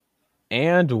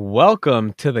And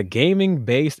welcome to the gaming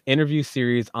based interview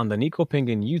series on the Nico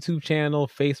Penguin YouTube channel,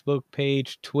 Facebook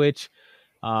page, Twitch,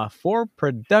 for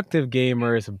productive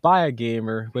gamers by a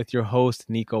gamer with your host,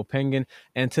 Nico Penguin.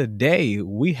 And today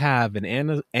we have an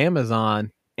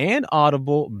Amazon and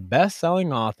Audible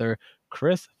best-selling author,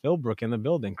 Chris Philbrook, in the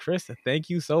building. Chris, thank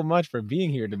you so much for being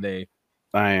here today.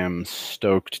 I am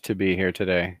stoked to be here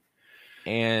today.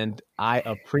 And I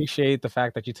appreciate the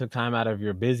fact that you took time out of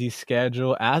your busy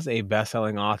schedule as a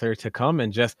best-selling author to come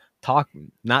and just talk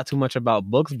not too much about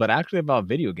books, but actually about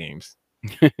video games.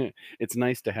 It's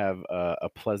nice to have a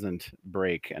pleasant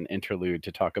break, an interlude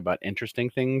to talk about interesting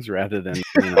things rather than,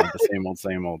 the same old,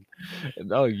 same old.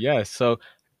 Oh, yes. So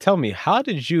tell me, how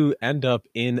did you end up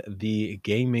in the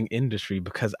gaming industry?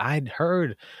 Because I'd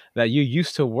heard that you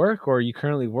used to work or you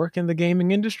currently work in the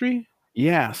gaming industry.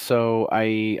 Yeah, so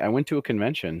I went to a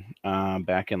convention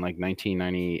back in like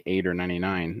 1998 or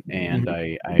 99, and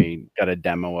Mhm. I got a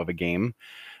demo of a game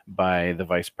by the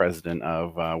vice president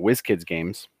of WizKids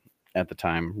Games at the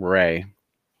time, Ray.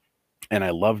 And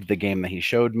I loved the game that he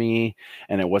showed me,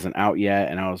 and it wasn't out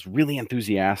yet, and I was really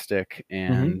enthusiastic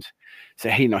Mhm. and say,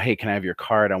 "Hey, hey, can I have your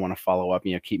card? I want to follow up,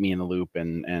 keep me in the loop,"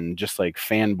 and just like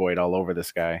fanboyed all over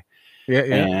this guy. Yeah,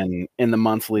 yeah. And in the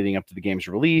months leading up to the game's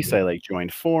release, I like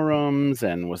joined forums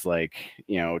and was like,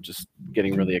 just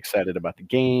getting really excited about the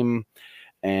game.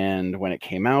 And when it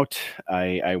came out,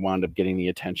 I wound up getting the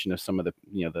attention of some of the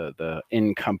the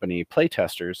in-company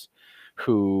playtesters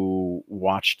who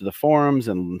watched the forums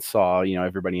and saw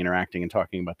everybody interacting and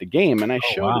talking about the game. And Oh,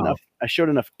 wow. I showed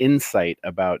enough insight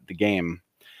about the game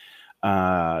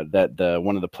that the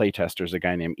one of the playtesters, a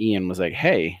guy named Ian, was like,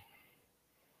 "Hey,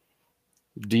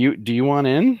 do you want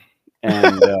in?"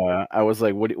 And I was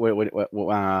like,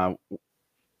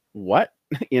 what?"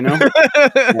 you know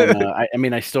And I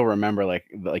mean, I still remember like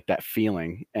that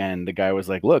feeling. And the guy was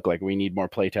like, "Look, like we need more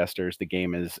playtesters. The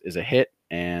game is a hit,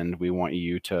 and we want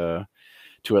you to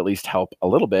at least help a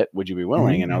little bit. Would you be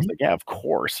willing?" Mhm, And I was mhm. like, "Yeah, of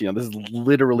course. This is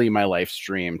literally my life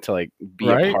stream to like be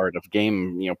a Right? part of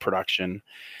game production."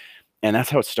 And that's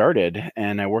how it started.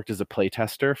 And I worked as a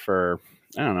playtester for,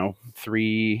 I don't know,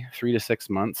 three to 6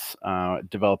 months,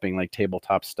 developing like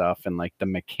tabletop stuff and like the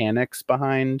mechanics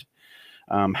behind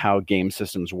how game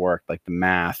systems work, like the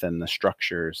math and the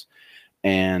structures.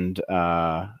 And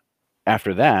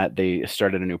after that, they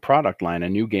started a new product line, a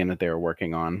new game that they were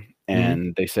working on. Mhm.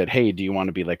 And they said, "Hey, do you want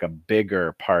to be like a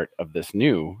bigger part of this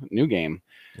new game?"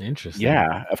 Interesting.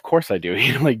 Yeah, of course I do.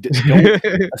 Like, don't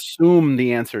assume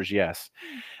the answer is yes.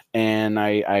 And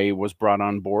I was brought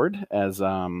on board as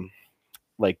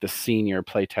like the senior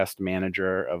playtest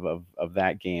manager of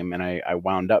that game, and I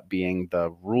wound up being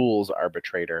the rules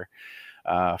arbitrator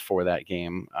for that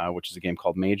game, which is a game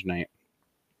called Mage Knight.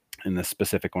 And the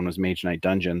specific one was Mage Knight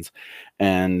Dungeons.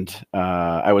 And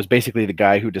I was basically the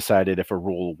guy who decided if a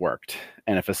rule worked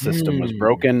and if a system was Mm.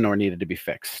 broken or needed to be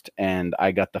fixed. And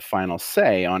I got the final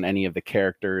say on any of the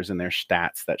characters and their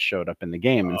stats that showed up in the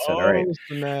game, and said, "All right, Oh,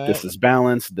 snap. this is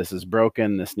balanced, this is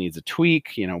broken, this needs a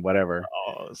tweak, whatever."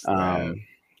 Oh, snap. Um,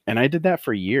 and I did that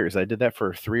for years. I did that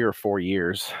for 3 or 4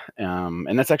 years,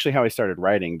 and that's actually how I started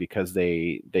writing, because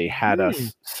they had Mm.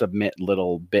 us submit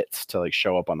little bits to like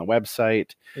show up on the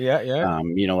website, Yeah, yeah.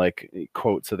 like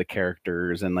quotes of the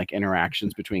characters and like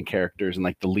interactions between characters and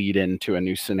like the lead into a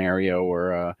new scenario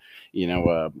or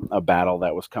a battle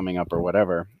that was coming up or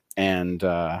whatever. And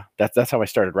that's how I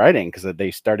started writing, because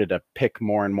they started to pick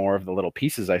more and more of the little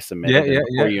pieces I Yeah, submitted, and yeah,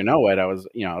 before yeah. you know it, I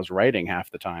was writing half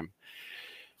the time.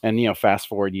 And fast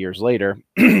forward years later,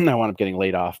 I wound up getting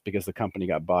laid off because the company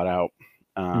got bought out.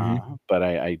 Mhm. But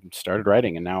I started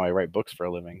writing, and now I write books for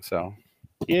a living. So,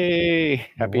 yay,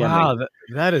 happy ending. Wow,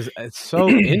 that is it's so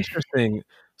interesting.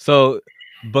 So,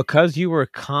 because you were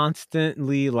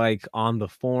constantly, like, on the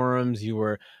forums, you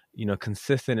were,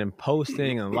 consistent in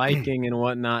posting and liking and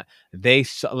whatnot,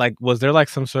 like, was there, like,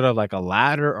 some sort of, like, a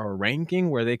ladder or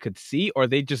ranking where they could see, or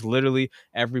they just literally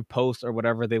every post or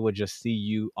whatever, they would just see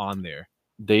you on there?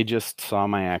 They just saw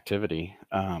my activity.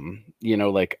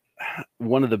 Like,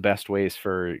 one of the best ways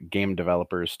for game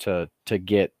developers to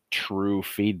get true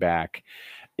feedback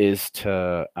is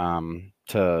to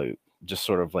just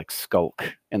sort of like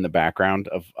skulk in the background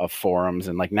of forums.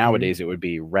 And like Mhm, nowadays it would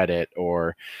be Reddit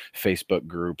or Facebook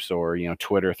groups or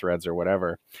Twitter threads or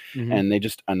whatever. mhm, And they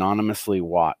just anonymously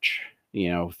watch,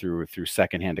 through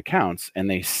secondhand accounts, and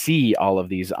they see all of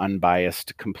these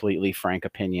unbiased, completely frank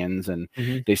opinions, and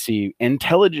mhm. they see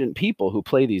intelligent people who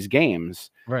play these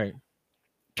games Right.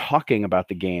 talking about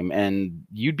the game, and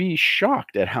you'd be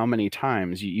shocked at how many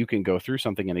times you can go through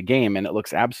something in a game and it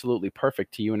looks absolutely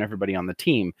perfect to you and everybody on the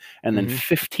team, and then Hmm.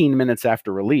 15 minutes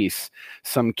after release,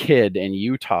 some kid in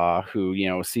Utah who,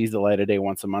 sees the light of day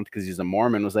once a month because he's a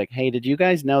Mormon was like, "Hey, did you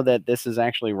guys know that this is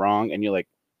actually wrong?" And you're like,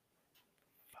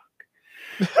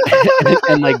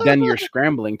 and like then you're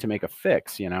scrambling to make a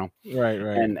fix. Right,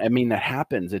 right. And I mean, that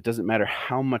happens. It doesn't matter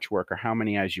how much work or how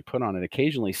many eyes you put on it.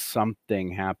 Occasionally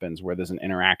something happens where there's an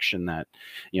interaction that,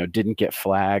 didn't get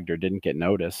flagged or didn't get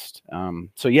noticed.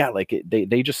 So yeah, like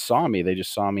they just saw me. They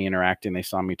just saw me interacting. They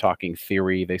saw me talking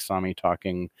theory. They saw me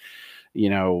talking, you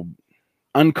know,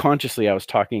 unconsciously I was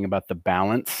talking about the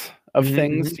balance of Hmm.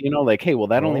 things, Hmm. like, hey, well,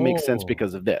 that only makes sense Oh,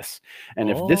 because of this. And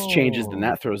if this changes, then oh,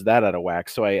 that throws that out of whack.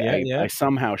 So I yeah, I, yeah. I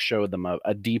somehow showed them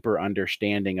a deeper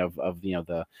understanding of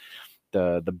the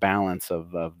balance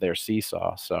of their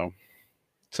seesaw. So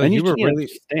So and you were really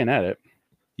just staying at it.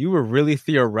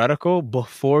 theoretical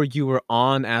before you were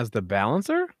on as the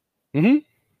balancer? Hmm.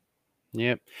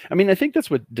 Yeah. I mean, I think that's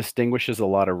what distinguishes a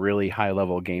lot of really high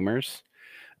level gamers.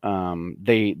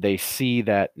 They see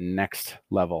that next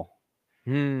level,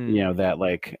 Hmm. that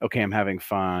like, okay, I'm having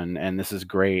fun and this is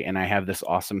great. And I have this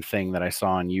awesome thing that I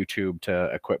saw on YouTube to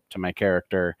equip to my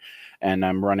character. And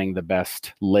I'm running the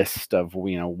best list of,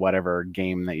 whatever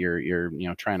game that you're,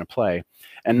 trying to play.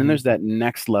 And then Mhm. there's that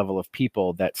next level of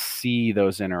people that see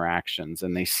those interactions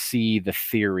and they see the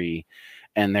theory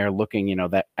and they're looking,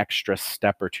 that extra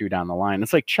step or two down the line.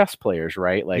 It's like chess players,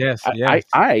 right? Like Yes, yes.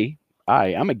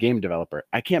 I'm a game developer.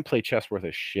 I can't play chess worth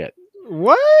a shit.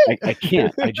 What? I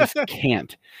can't. I just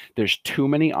can't. There's too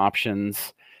many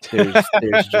options. There's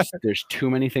too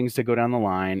many things to go down the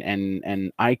line,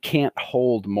 and I can't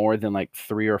hold more than like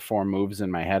 3 or 4 moves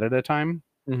in my head at a time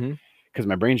Mhm. because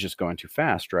my brain's just going too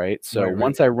fast, right? So Right, right.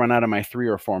 once I run out of my 3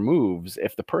 or 4 moves,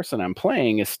 if the person I'm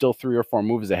playing is still 3 or 4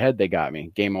 moves ahead, they got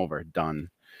me. Game over, done,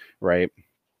 right?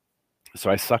 So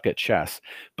I suck at chess,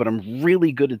 but I'm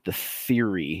really good at the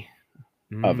theory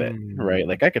of it, right? Mm.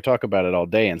 Like I could talk about it all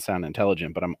day and sound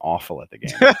intelligent, but I'm awful at the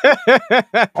game.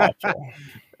 Awful.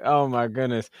 Oh my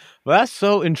goodness. Well, that's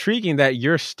so intriguing that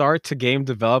your start to game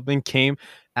development came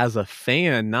as a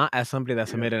fan, not as somebody that Yeah.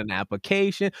 submitted an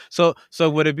application. So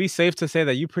would it be safe to say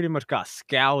that you pretty much got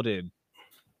scouted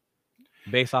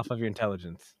based off of your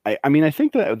intelligence? I mean, I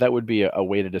think that that would be a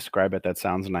way to describe it that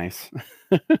sounds nice.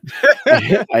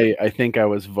 I think I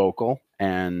was vocal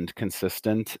and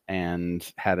consistent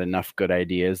and had enough good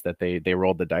ideas that they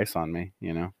rolled the dice on me.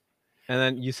 And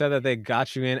then you said that they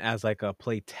got you in as like a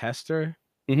play tester?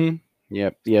 Mhm.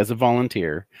 Yep. Yeah, as a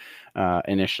volunteer,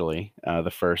 initially,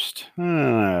 the first, I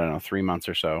don't know, 3 months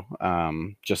or so,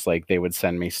 just like they would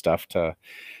send me stuff to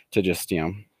just,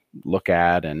 look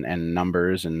at and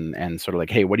numbers and sort of like,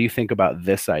 "Hey, what do you think about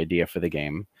this idea for the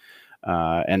game?"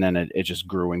 And then it just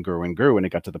grew and grew and grew, and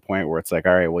it got to the point where it's like,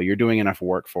 "All right, well, you're doing enough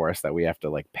work for us that we have to,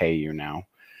 like, pay you now."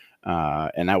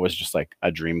 And that was just, like,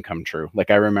 a dream come true.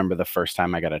 Like, I remember the first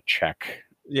time I got a check,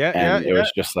 Yeah, yeah, and it yeah.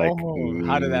 was just like, Oh,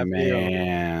 how did that feel?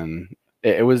 man,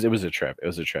 it was a trip. It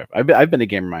was a trip. I've been a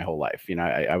gamer my whole life.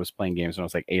 I was playing games when I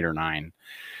was, like, 8 or 9.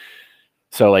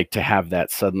 So, like, to have that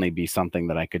suddenly be something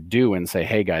that I could do and say,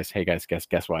 hey guys,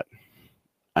 guess what?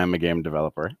 I'm a game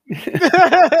developer."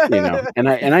 And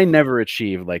I never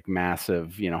achieved like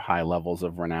massive, high levels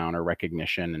of renown or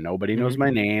recognition, and nobody knows Mhm. my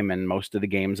name, and most of the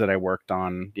games that I worked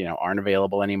on, aren't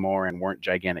available anymore and weren't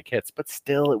gigantic hits, but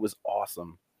still it was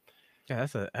awesome. Yeah,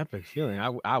 that's an epic feeling.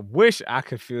 I wish I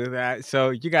could feel that. So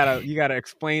you gotta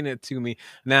explain it to me.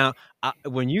 Now,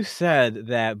 when you said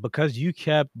that because you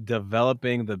kept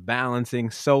developing the balancing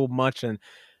so much and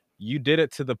you did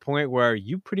it to the point where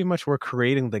you pretty much were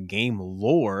creating the game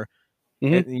lore,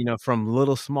 Mhm. and, from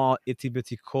little small itsy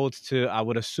bitsy codes to, I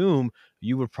would assume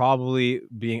you were probably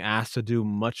being asked to do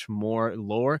much more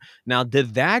lore. Now,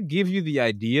 did that give you the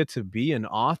idea to be an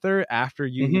author after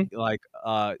you Mhm. like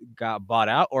got bought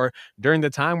out, or during the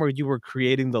time where you were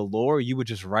creating the lore, you would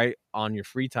just write on your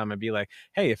free time and be like,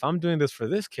 "Hey, if I'm doing this for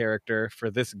this character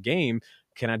for this game,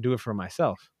 can I do it for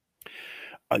myself?"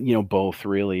 Both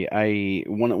really.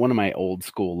 One of my old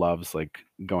school loves, like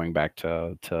going back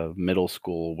to middle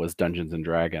school, was Dungeons and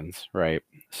Dragons, right?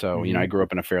 So, I Mhm. grew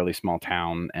up in a fairly small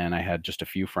town, and I had just a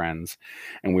few friends,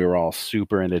 and we were all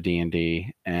super into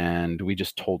D&D, and we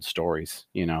just told stories,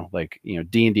 like,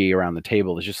 D&D around the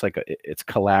table is just like it's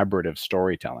collaborative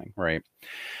storytelling, right?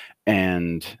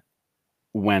 And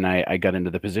when I got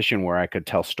into the position where I could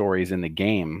tell stories in the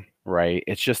game, right?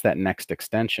 It's just that next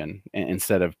extension.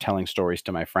 Instead of telling stories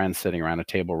to my friends sitting around a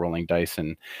table rolling dice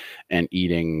and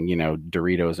eating,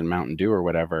 Doritos and Mountain Dew or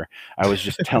whatever, I was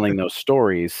just telling those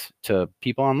stories to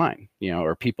people online,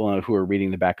 or people who are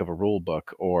reading the back of a rule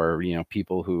book, or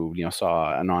people who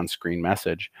saw an on-screen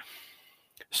message.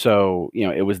 So,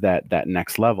 it was that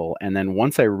next level. And then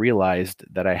once I realized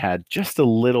that I had just a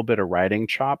little bit of writing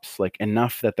chops, like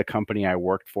enough that the company I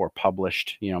worked for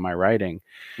published, my writing,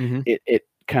 Mhm. it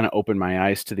kind of opened my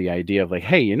eyes to the idea of like,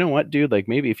 hey, you know what, dude? Like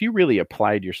maybe if you really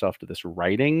applied yourself to this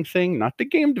writing thing, not the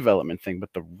game development thing,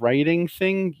 but the writing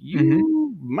thing, Mhm.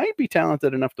 you might be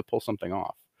talented enough to pull something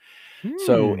off.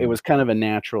 So it Hmm. was kind of a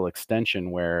natural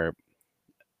extension where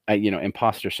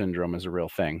imposter syndrome is a real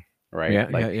thing, right? Yeah,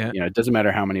 Like, yeah, yeah. it doesn't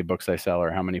matter how many books I sell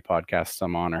or how many podcasts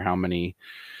I'm on or how many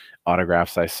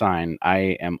autographs I sign.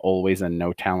 I am always a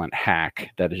no talent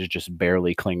hack that is just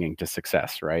barely clinging to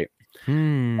success, right?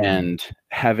 Hmm. And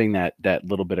having that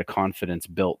little bit of confidence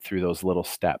built through those little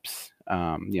steps,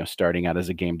 starting out as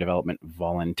a game development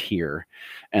volunteer,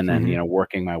 and then Mhm.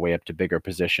 working my way up to bigger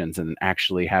positions, and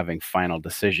actually having final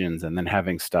decisions, and then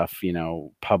having stuff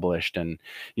published, and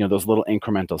those little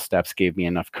incremental steps gave me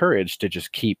enough courage to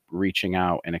just keep reaching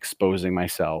out and exposing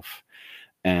myself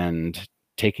and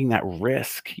taking that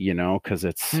risk, because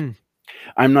Hmm.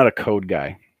 I'm not a code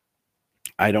guy.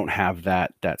 I don't have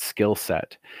that skill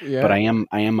set, but Yeah. I am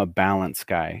a balance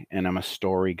guy, and I'm a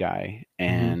story guy,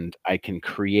 Mhm. and I can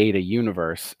create a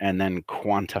universe and then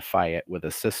quantify it with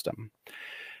a system.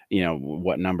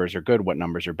 What numbers are good, what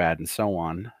numbers are bad, and so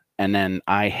on. And then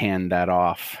I hand that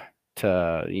off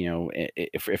to,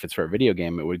 if it's for a video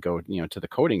game, it would go, to the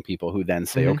coding people who then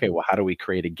say, Mhm. okay, well, how do we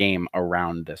create a game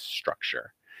around this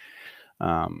structure?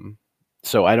 Um,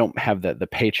 so I don't have the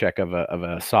paycheck of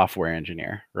a software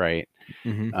engineer, right?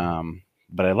 Mhm. Um,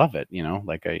 but I love it,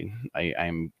 like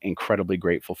I'm incredibly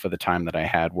grateful for the time that I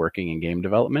had working in game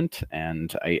development,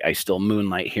 and I still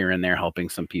moonlight here and there helping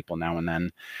some people now and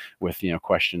then with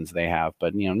questions they have,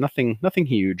 but nothing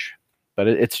huge. But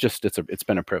it's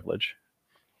been a privilege.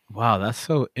 Wow, that's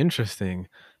so interesting.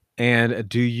 And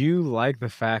do you like the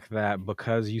fact that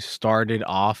because you started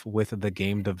off with the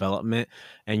game development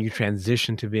and you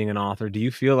transitioned to being an author, do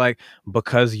you feel like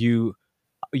because you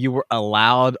were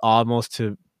allowed almost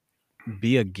to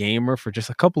be a gamer for just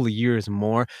a couple of years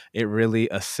more, it really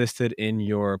assisted in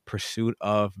your pursuit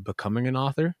of becoming an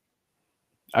author?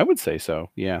 I would say so.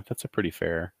 Yeah, that's a pretty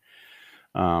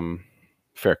um,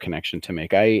 fair connection to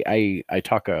make.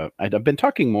 I've been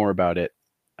talking more about it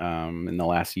in the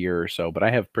last year or so, but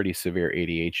I have pretty severe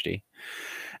ADHD.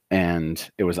 And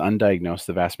it was undiagnosed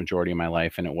the vast majority of my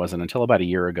life, and it wasn't until about a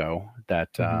year ago that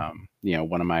Mhm.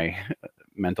 one of my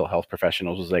mental health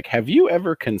professionals was like, have you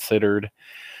ever considered?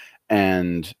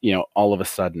 And all of a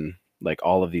sudden, like,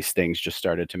 all of these things just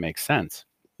started to make sense.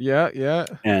 Yeah,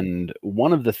 yeah. And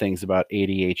one of the things about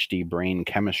ADHD brain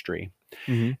chemistry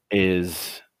Mhm.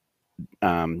 is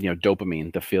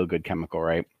dopamine, the feel good chemical,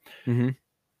 right? Mhm.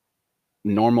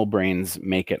 Normal brains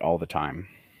make it all the time,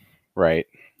 right?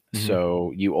 Mhm.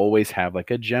 So you always have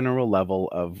like a general level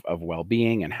of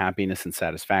well-being and happiness and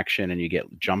satisfaction, and you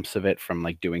get jumps of it from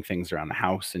like doing things around the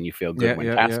house, and you feel good Yeah, when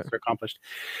yeah, yeah. tasks are accomplished.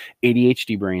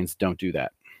 ADHD brains don't do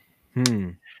that.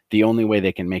 Hmm. The only way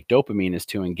they can make dopamine is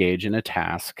to engage in a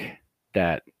task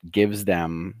that gives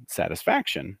them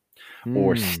satisfaction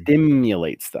or Hmm.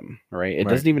 stimulates them, right? It Right,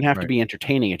 doesn't even have to right, be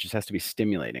entertaining, it just has to be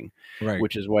stimulating, right.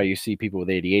 which is why you see people with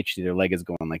ADHD, their leg is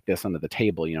going like this under the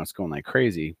table, it's going like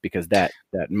crazy because that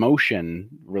motion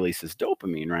releases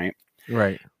dopamine, right?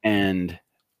 Right. And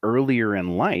earlier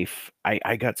in life,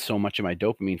 I got so much of my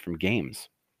dopamine from games,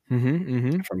 Mhm,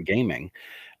 mhm. from gaming,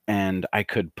 and I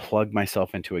could plug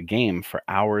myself into a game for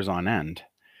hours on end,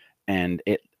 and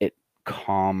it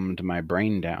calmed my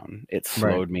brain down. It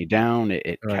Right, slowed me down,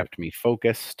 it right. kept me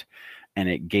focused, and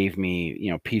it gave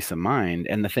me, peace of mind.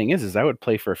 And the thing is I would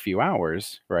play for a few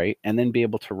hours, right? And then be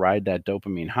able to ride that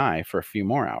dopamine high for a few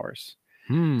more hours.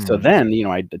 So Hmm. then,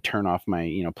 I'd turn off my,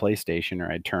 PlayStation,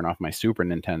 or I'd turn off my Super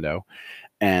Nintendo,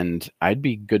 and I'd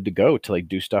be good to go to like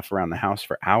do stuff around the house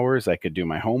for hours. I could do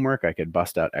my homework, I could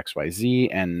bust out XYZ,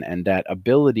 and that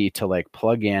ability to like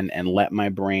plug in and let my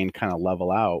brain kind of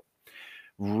level out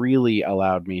really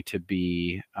allowed me to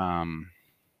be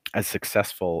as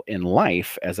successful in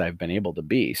life as I've been able to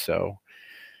be. So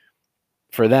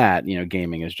for that,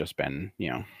 gaming has just been,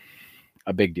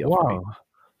 a big deal for me. Wow.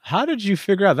 How did you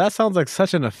figure out that sounds like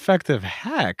such an effective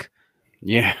hack.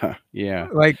 Yeah, yeah.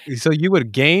 Like, so you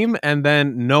would game and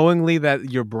then knowingly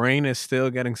that your brain is still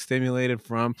getting stimulated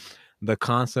from the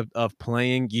concept of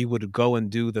playing, you would go and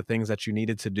do the things that you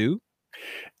needed to do?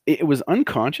 It was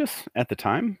unconscious at the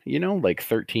time, like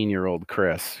 13-year-old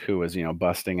Chris who was,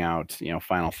 busting out,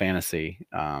 Final Fantasy,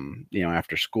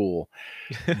 after school,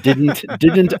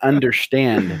 didn't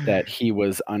understand that he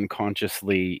was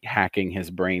unconsciously hacking his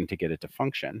brain to get it to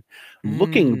function.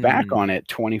 Looking back Mm. on it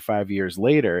 25 years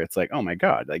later, it's like, "Oh my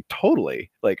god, like,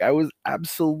 totally." Like, I was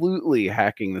absolutely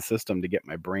hacking the system to get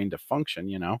my brain to function.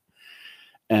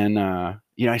 And,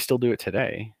 I still do it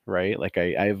today, right? Like,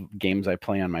 I have games I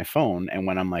play on my phone, and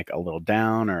when I'm, like, a little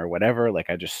down or whatever, like,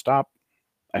 I just stop,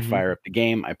 I Mhm. fire up the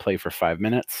game, I play for 5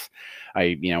 minutes,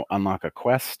 I, unlock a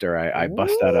quest, or I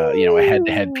bust out a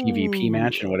head-to-head PvP Ooh,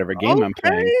 match in whatever game I'm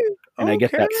playing, okay, and I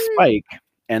get that okay. spike,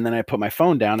 and then I put my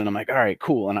phone down, and I'm like, "Alright,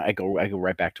 cool," and I go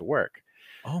right back to work,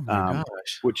 Oh my um,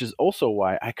 gosh. which is also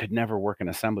why I could never work an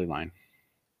assembly line,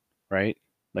 right?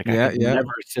 Like, I Yeah, could yeah.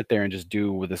 never sit there and just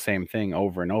do with the same thing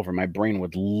over and over. My brain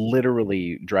would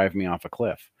literally drive me off a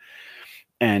cliff.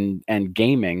 And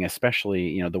gaming,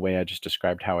 especially, the way I just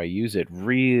described how I use it,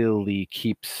 really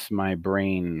keeps my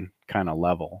brain kinda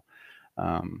level.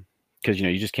 Because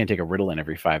you just can't take a Ritalin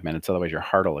every 5 minutes, otherwise your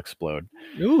heart will explode.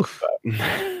 Oof, But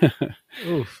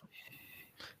oof.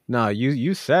 No,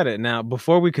 you said it. Now,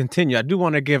 before we continue, I do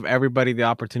wanna give everybody the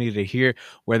opportunity to hear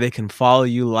where they can follow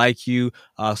you, like you,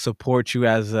 support you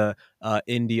as a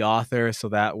indie author, so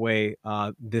that way,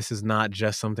 this is not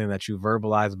just something that you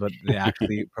verbalize, but they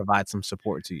actually provide some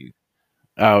support to you.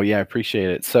 Oh, yeah, I appreciate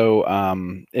it. So,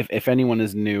 if anyone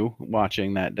is new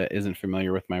watching that isn't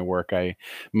familiar with my work, I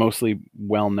mostly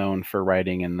well known for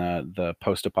writing in the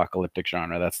post-apocalyptic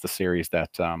genre. That's the series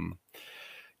that,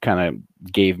 kinda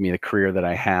gave me the career that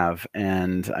I have,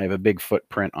 and I have a big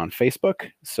footprint on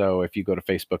Facebook. So if you go to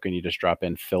Facebook and you just drop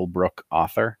in Philbrook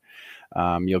author,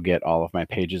 you'll get all of my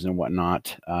pages and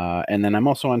whatnot. And then I'm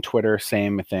also on Twitter,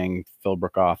 same thing,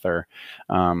 Philbrook author.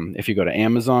 If you go to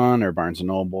Amazon or Barnes and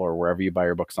Noble or wherever you buy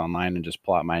your books online and just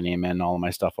plot my name in, all of my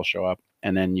stuff will show up.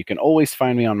 And then you can always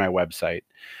find me on my website,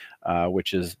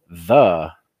 which is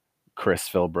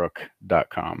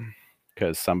thechrisphilbrook.com,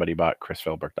 because somebody bought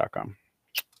chrisphilbrook.com.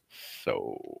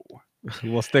 So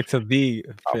We'll stick to the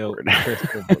awkward. Chris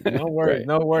Philbrook. No worries, Right.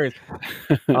 no worries.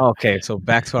 Okay, so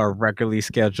back to our regularly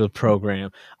scheduled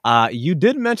program. You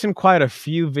did mention quite a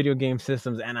few video game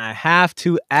systems, and I have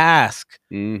to ask,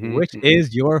 Mhm, which mhm.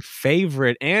 is your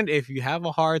favorite? And if you have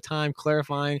a hard time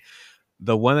clarifying,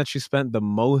 the one that you spent the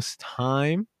most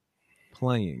time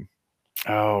playing.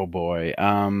 Oh boy.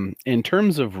 In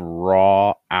terms of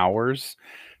raw hours,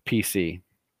 PC.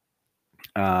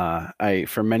 I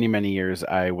for many, many years,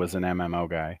 I was an MMO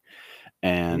guy,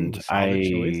 Ooh, and solid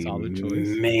choice, solid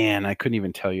choice. I couldn't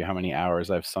even tell you how many hours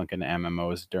I've sunk into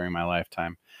MMOs during my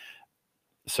lifetime.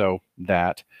 So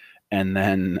that, and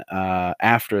then,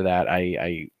 after that,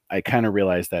 I kinda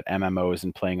realized that MMOs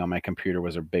and playing on my computer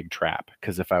was a big trap.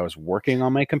 Because if I was working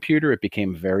on my computer, it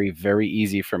became very, very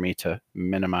easy for me to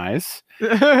minimize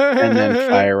and then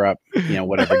fire up,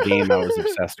 whatever game I was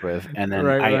obsessed with, and then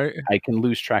Right, I right, I can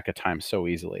lose track of time so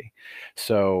easily.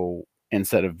 So,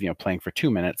 instead of, playing for 2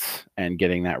 minutes and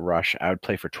getting that rush, I would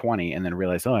play for 20 and then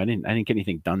realize, "Oh, I didn't get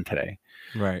anything done today."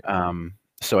 right.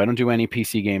 So I don't do any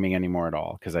PC gaming anymore at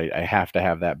all because I have to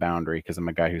have that boundary because 'cause I'm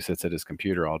a guy who sits at his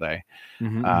computer all day.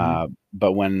 Mhm, mhm.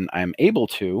 But when I'm able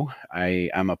to,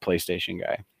 I'm a PlayStation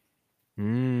guy.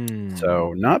 So,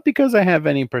 Mm. not because I have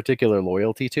any particular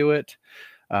loyalty to it,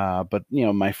 but,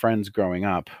 my friends growing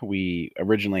up, we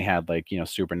originally had, like,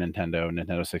 Super Nintendo,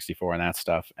 Nintendo 64, and that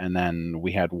stuff, and then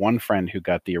we had one friend who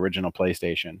got the original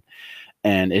PlayStation,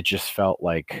 and it just felt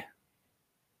like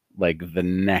the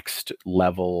next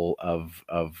level of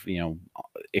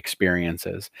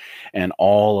experiences, and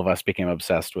all of us became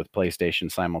obsessed with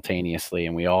PlayStation simultaneously,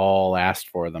 and we all asked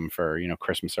for them for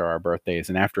Christmas or our birthdays,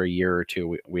 and after a year or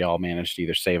two we all managed to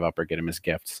either save up or get them as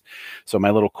gifts. So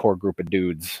my little core group of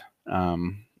dudes,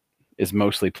 is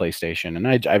mostly PlayStation, and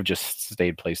I've just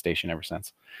stayed PlayStation ever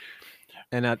since.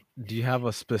 And, do you have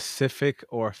a specific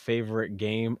or favorite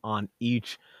game on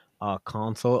each,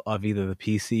 console of either the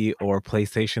PC or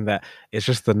PlayStation that is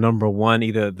just the number one,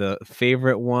 either the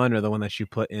favorite one or the one that you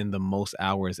put in the most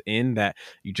hours in that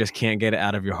you just can't get it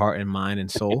out of your heart and mind and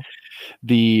soul?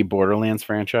 The Borderlands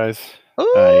franchise,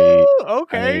 I Ooh,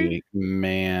 okay. I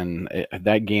man,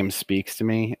 that game speaks to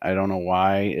me. I don't know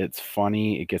why. It's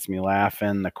funny, it gets me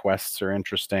laughing, the quests are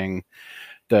interesting.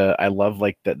 I love,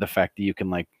 like, the fact that you can,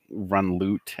 like, run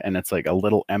loot and it's, like, a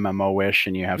little MMO-ish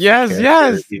and you have some Yes, character,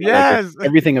 yes, like, it's yes.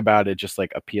 everything about it just,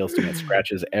 like, appeals to me. It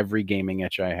scratches every gaming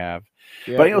itch I have.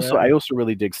 But Yeah, I also yeah. I also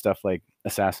really dig stuff like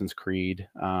Assassin's Creed,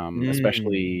 Mm.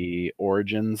 especially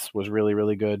Origins was really,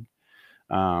 really good,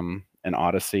 and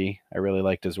Odyssey I really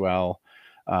liked as well.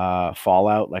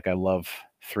 Fallout, like I love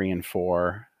 3 and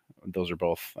 4. Those are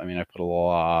both, I mean, I put a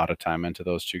lot of time into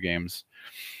those 2 games.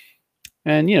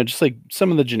 And, just like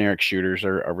some of the generic shooters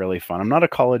are really fun. I'm not a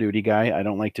Call of Duty guy. I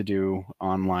don't like to do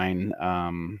online,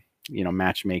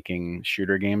 matchmaking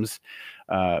shooter games,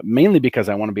 mainly because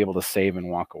I want to be able to save and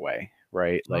walk away,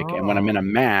 right? Like, and when I'm in a Oh.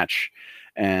 match,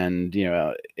 and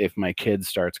if my kid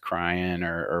starts crying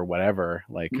or whatever,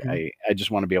 like Mhm. I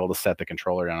just want to be able to set the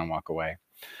controller down and walk away.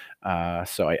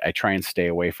 So I try and stay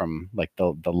away from like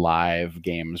the live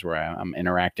games where I'm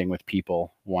interacting with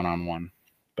people one on one.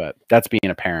 But that's being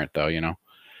a parent, though.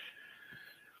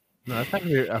 No, that's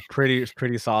actually a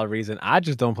pretty solid reason. I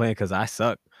just don't play it because I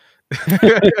suck.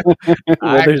 Well,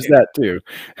 I there's that too.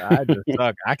 I just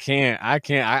suck. I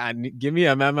can't. Give me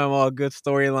a MMO, a good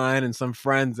storyline, and some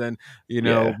friends, and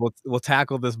Yeah, we'll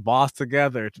tackle this boss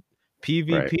together.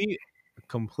 right. PvP,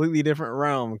 completely different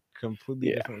realm. Completely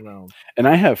Yeah. different realm. And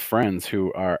I have friends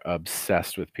who are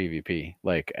obsessed with PvP.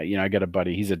 Like, I got a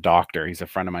buddy, he's a doctor. He's a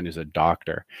friend of mine who's a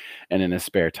doctor. And in his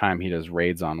spare time, he does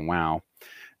raids on WoW.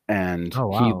 And Oh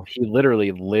he wow. he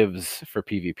literally lives for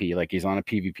PvP. Like he's on a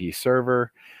PvP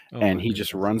server, Oh and my he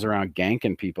just goodness. runs around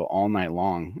ganking people all night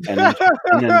long, and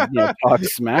then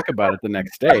talks smack about it the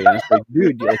next day. And it's like,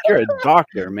 dude, like you're a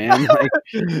doctor, man. Like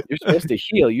you're supposed to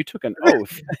heal. You took an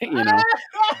oath, you know.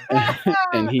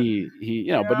 And he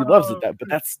but he loves it. Yo. But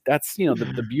that's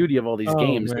the beauty of all these Oh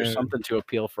games. There's man. something to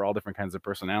appeal for all different kinds of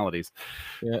personalities.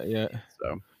 Yeah, yeah.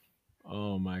 So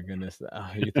Oh my goodness.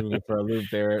 You threw me for a loop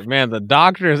there. Man, the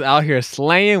doctor is out here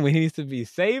slaying when he needs to be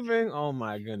saving. Oh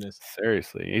my goodness.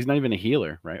 seriously, he's not even a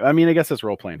healer, right? I mean, I guess that's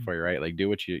role playing for you, right? Like do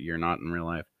what you're not in real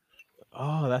life.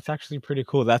 Oh, that's actually pretty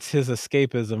cool. That's his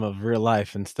escapism of real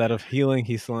life. Instead of healing,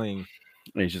 he's slaying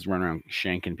He's just running around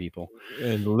shanking people.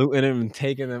 and looting him and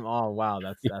taking them. Oh, wow,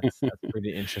 that's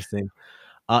pretty interesting.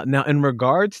 Now in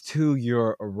regards to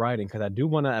your writing, because I do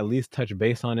want to at least touch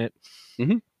base on it.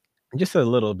 Mhm. Just a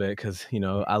little bit, because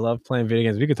I love playing video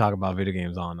games. We could talk about video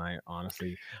games all night,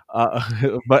 honestly.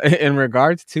 But in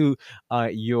regards to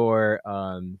your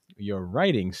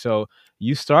writing, so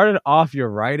you started off your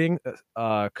writing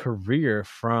career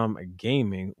from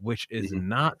gaming, which is Mhm.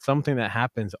 not something that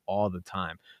happens all the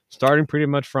time. Starting pretty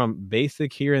much from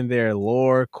basic here and there,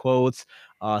 lore, quotes,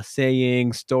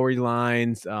 sayings,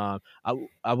 storylines.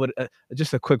 I would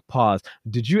just a quick pause.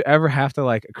 Did you ever have to,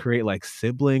 like, create, like,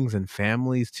 siblings and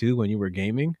families too when you were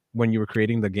gaming? When you were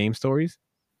creating the game stories?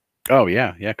 Oh,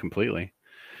 yeah, yeah, completely.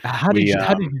 How did We,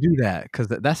 you do that? 'Cause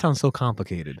that sounds so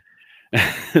complicated.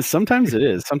 sometimes it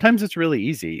is. Sometimes it's really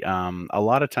easy. A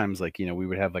lot of times, like, we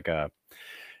would have like a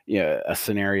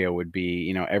scenario would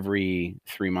be, every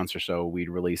 3 months or so, we'd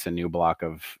release a new block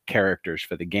of characters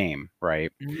for the game,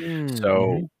 right? Mm,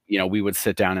 So, mhm. we would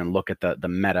sit down and look at the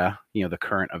meta, the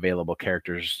current available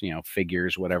characters,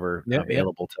 figures, whatever Yeah, yeah.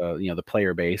 available to, the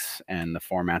player base and the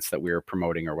formats that we were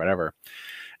promoting or whatever.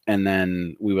 And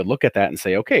then we would look at that and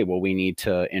say, okay, well, we need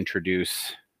to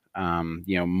introduce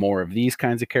more of these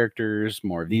kinds of characters,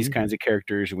 more of these Mhm, kinds of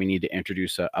characters. We need to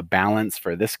introduce a balance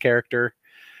for this character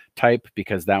type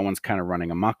because that one's kind of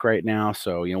running amok right now.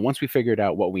 So, once we figured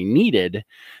out what we needed,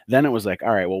 then it was like,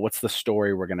 all right, well, what's the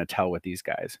story we're going to tell with these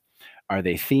guys? Are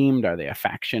they themed? Are they a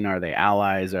faction? Are they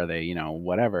allies? Are they,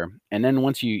 whatever? And then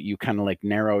once you kind of like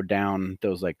narrow down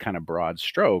those like kind of broad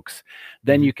strokes,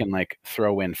 then mhm. you can like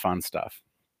throw in fun stuff.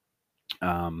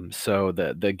 So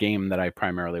the game that I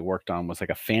primarily worked on was like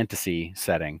a fantasy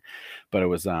setting, but it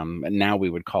was now we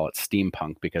would call it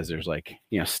steampunk because there's like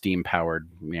steam powered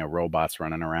robots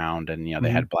running around, and they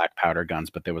Mhm, had black powder guns,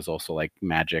 but there was also like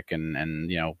magic and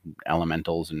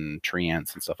elementals and tree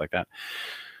ants and stuff like that.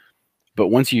 But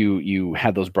once you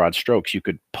had those broad strokes, you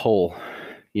could pull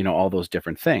all those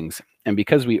different things. And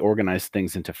because we organized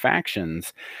things into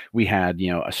factions, we had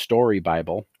a story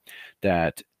bible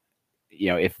that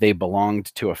if they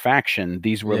belonged to a faction,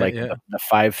 these were yeah, like yeah. the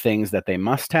 5 things that they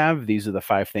must have. These are the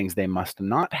 5 things they must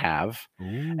not have.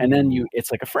 And then Ooh,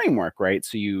 it's like a framework, right?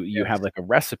 So you yes. have like a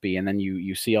recipe, and then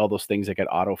you see all those things that get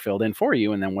auto filled in for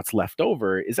you, and then what's left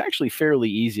over is actually fairly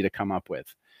easy to come up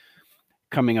with.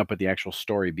 Coming up with the actual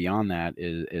story beyond that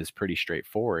is pretty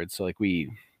straightforward. So like we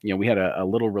had a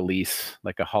little release,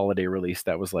 like a holiday release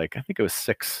that was like I think it was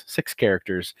six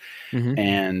characters, Mhm,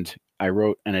 and I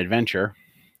wrote an adventure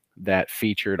that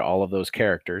featured all of those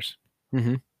characters.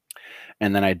 mhm,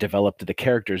 And then I developed the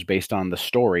characters based on the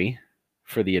story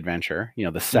for the adventure,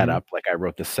 the mhm. setup. Like I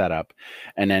wrote the setup,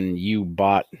 and then you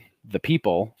bought the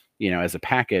people, as a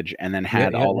package, and then Yeah,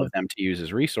 had yeah, all yeah. of them to use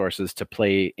as resources to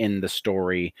play in the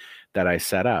story that I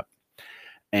set up.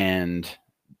 And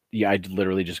yeah, I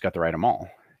literally just got to write them all.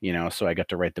 you know, so I got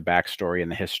to write the backstory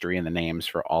and the history and the names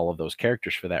for all of those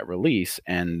characters for that release,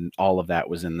 and all of that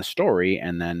was in the story,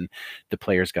 and then the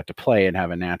players got to play and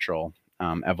have a natural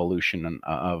evolution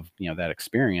of, you know, that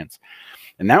experience.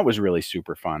 And that was really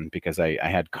super fun because I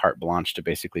had carte blanche to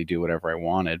basically do whatever I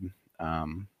wanted.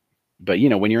 Um, but you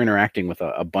know, when you're interacting with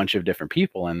a bunch of different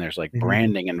people and there's like Mhm.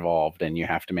 branding involved, and you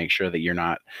have to make sure that you're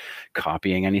not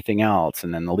copying anything else,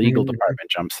 and then the legal Mhm. department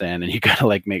jumps in, and you got to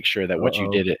like make sure that what you Uh-oh.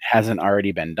 did, it hasn't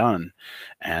already been done.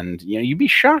 And you know, you'd be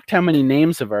shocked how many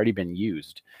names have already been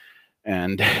used.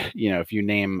 And you know, if you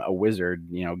name a wizard,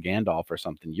 you know, Gandalf or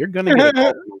something, you're gonna get a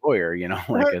call from a lawyer, you know,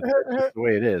 like it's just the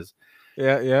way it is.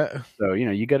 Yeah, yeah. So, you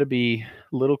know, you got to be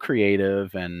a little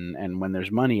creative, and when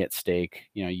there's money at stake,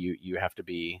 you know, you have to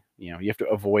be, you know, you have to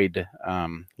avoid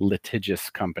litigious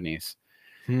companies.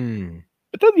 Hmm.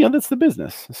 But then, you know, that's the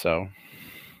business. So,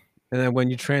 And then when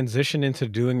you transition into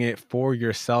doing it for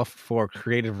yourself for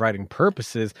creative writing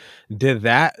purposes, did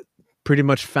that pretty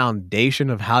much foundation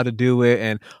of how to do it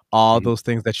and all mhm, those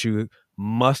things that you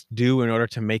must do in order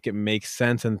to make it make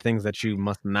sense and things that you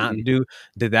must mhm, not do,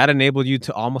 did that enable you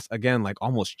to almost again, like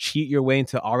almost cheat your way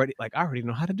into already like, I already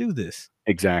know how to do this?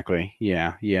 exactly.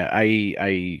 Yeah, yeah.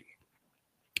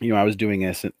 You know, I was doing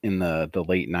this in the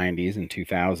late '90s and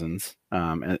 2000s,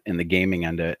 in the gaming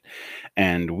end of it,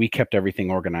 and we kept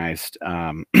everything organized.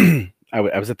 I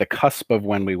was at the cusp of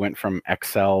when we went from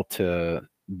Excel to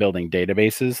building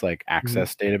databases, like Mhm,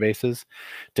 Access databases,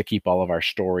 to keep all of our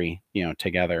story, you know,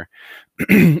 together.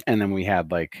 And then we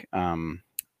had like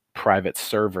private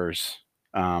servers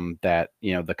that,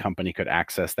 you know, the company could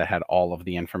access that had all of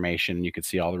the information. You could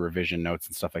see all the revision notes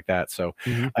and stuff like that. So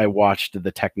mhm. I watched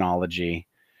the technology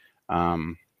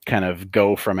um, kind of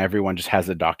go from everyone just has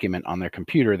a document on their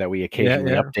computer that we Yeah,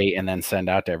 occasionally yeah. update and then send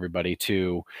out to everybody,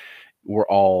 to we're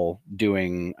all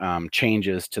doing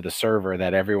changes to the server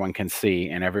that everyone can see,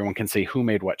 and everyone can see who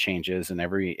made what changes, and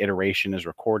every iteration is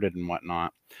recorded and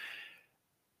whatnot.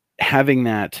 Having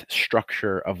that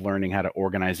structure of learning how to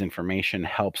organize information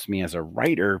helps me as a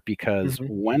writer, because Mhm.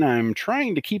 when I'm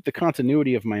trying to keep the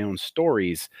continuity of my own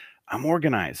stories, I'm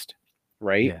organized,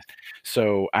 right? Yes.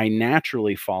 So I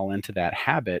naturally fall into that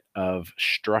habit of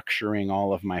structuring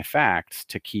all of my facts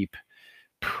to keep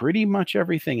pretty much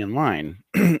everything in line.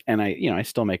 And I, you know, I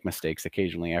still make mistakes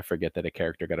occasionally. I forget that a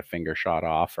character got a finger shot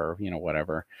off, or, you know,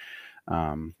 whatever.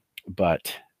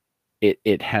 But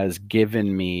it has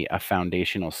given me a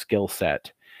foundational skill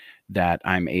set that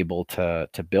I'm able to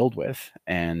build with,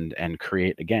 and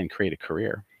create a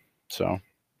career. So,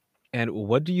 And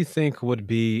what do you think would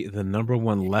be the number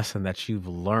one lesson that you've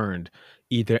learned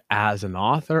either as an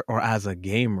author or as a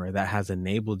gamer that has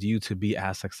enabled you to be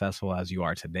as successful as you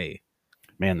are today?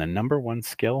 man, the number one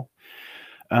skill,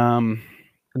 um,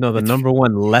 No, the it's number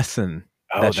one lesson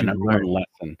oh, that the you've number one learned.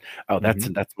 lesson. Oh,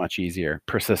 Mhm. that's much easier.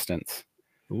 Persistence.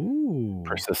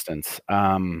 Ooh. Persistence.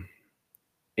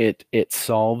 It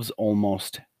solves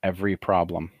almost every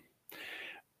problem.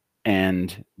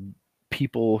 And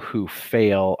people who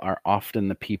fail are often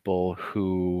the people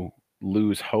who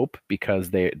lose hope because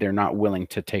they're not willing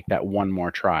to take that one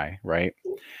more try, right?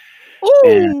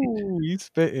 And Ooh, you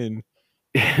spitting.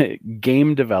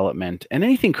 game development and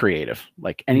anything creative,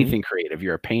 like Mhm, anything creative.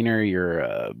 You're a painter, you're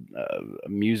a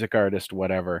music artist,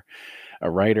 whatever,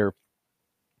 a writer.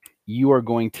 You are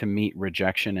going to meet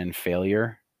rejection and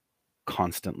failure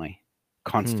constantly,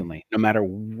 hmm, constantly. No matter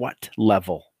what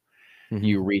level mhm,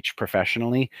 you reach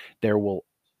professionally, there will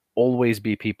always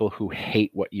be people who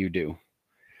hate what you do.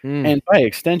 mm, And by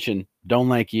extension, don't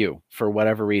like you for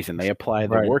whatever reason. They apply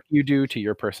the right, work you do to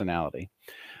your personality.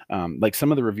 Like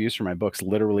some of the reviews for my books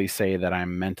literally say that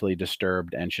I'm mentally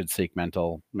disturbed and should seek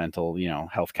mental, you know,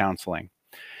 health counseling.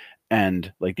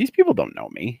 And like these people don't know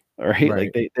me, all right?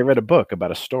 Like right. they read a book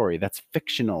about a story that's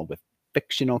fictional with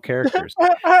fictional characters,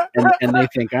 and they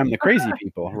think I'm the crazy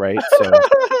people, right? So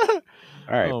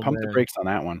all right, Oh, pump the man. brakes on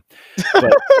that one.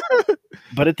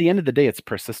 But at the end of the day, it's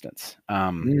persistence.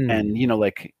 Mm, And you know,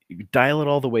 like you dial it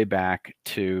all the way back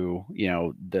to, you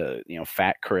know, the, you know,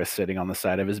 fat Chris sitting on the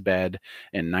side of his bed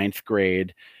in ninth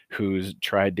grade, who's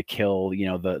tried to kill, you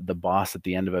know, the boss at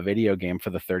the end of a video game for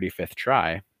the 35th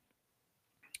try,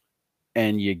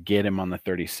 and you get him on the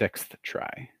 36th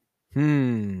try,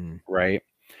 hmm, right?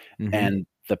 mhm, And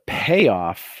the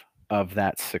payoff of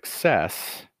that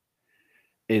success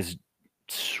is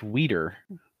sweeter,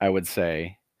 I would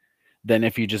say, than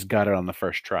if you just got it on the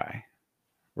first try.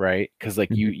 Right? Because like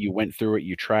mhm. you went through it,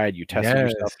 you tried, you tested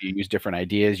yourself, Yes. you used different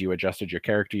ideas, you adjusted your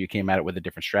character, you came at it with a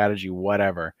different strategy,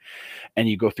 whatever, and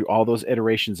you go through all those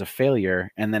iterations of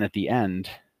failure, and then at the end,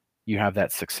 you have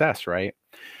that success, right?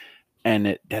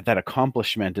 And that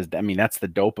accomplishment is, I mean, that's the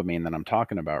dopamine that I'm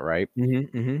talking about, right? Mhm,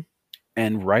 mhm.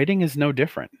 And writing is no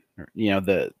different. You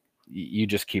know, you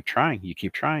just keep trying, you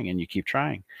keep trying, and you keep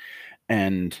trying.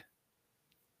 And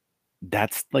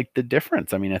that's like the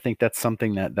difference. I mean, I think that's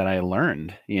something that I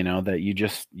learned, you know, that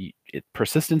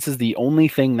persistence is the only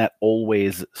thing that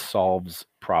always solves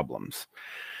problems.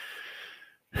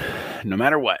 No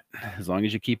matter what, as long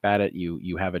as you keep at it,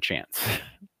 you have a chance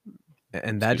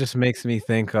And that to. just makes me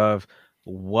think of,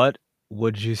 what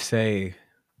would you say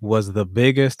was the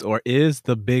biggest, or is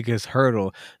the biggest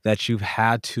hurdle that you've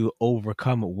had to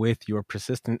overcome with your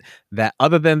persistent, that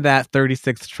other than that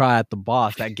 36th try at the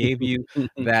boss that gave you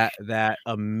that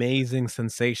amazing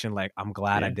sensation, like, "I'm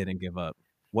glad I Yeah, didn't give up."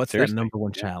 What's that seriously. number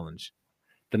 1 Yeah. challenge?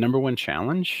 The number one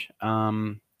challenge,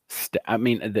 I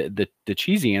mean, the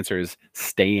cheesy answer is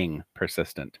staying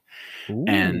persistent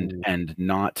Ooh. and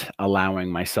not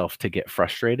allowing myself to get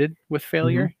frustrated with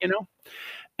Mhm, failure, you know,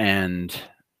 and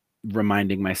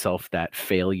reminding myself that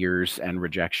failures and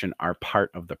rejection are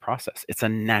part of the process. It's a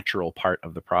natural part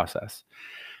of the process.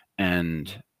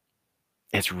 And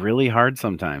it's really hard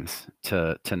sometimes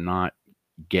to not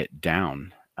get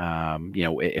down. You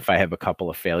know, if I have a couple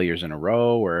of failures in a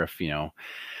row, or if, you know,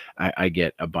 I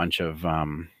get a bunch of,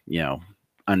 you know,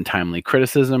 untimely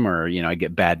criticism, or, you know, I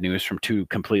get bad news from two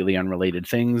completely unrelated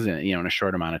things, you know, in a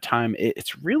short amount of time,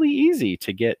 it's really easy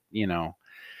to get, you know,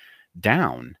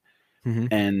 down.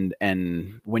 mhm, And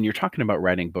when you're talking about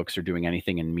writing books or doing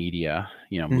anything in media,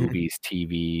 you know, mhm, movies,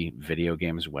 TV, video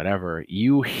games, whatever,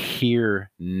 you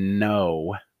hear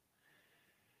no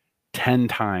 10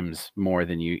 times more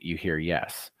than you hear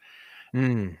yes.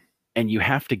 mm. And you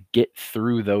have to get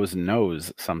through those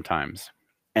no's sometimes.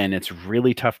 And it's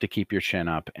really tough to keep your chin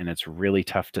up, and it's really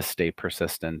tough to stay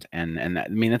persistent. And that, I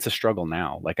mean, it's a struggle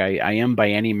now. Like I am by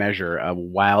any measure a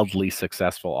wildly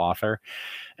successful author,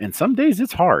 and some days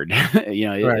it's hard. You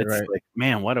know, Right, it's right. like,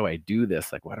 man, why do I do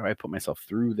this? Like, why do I put myself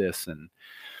through this?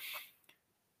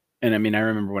 And I mean, I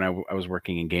remember when I was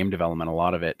working in game development, a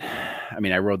lot of it, I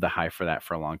mean, I rode the high for that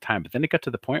for a long time, but then it got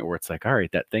to the point where it's like, all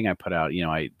right, that thing I put out, you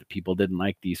know, the people didn't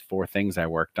like these 4 things I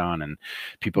worked on, and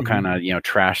people Mhm, kinda, you know,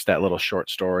 trashed that little short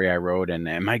story I wrote, and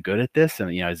am I good at this?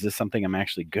 And, you know, is this something I'm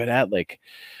actually good at? Like,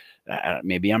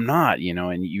 maybe I'm not, you know,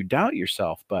 and you doubt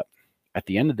yourself. But at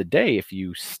the end of the day, if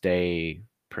you stay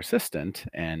persistent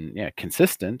and, yeah,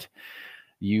 consistent,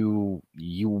 you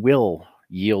will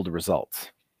yield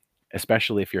results,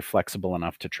 especially if you're flexible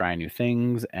enough to try new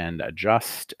things and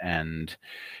adjust and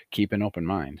keep an open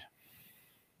mind.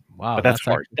 wow, But that's that's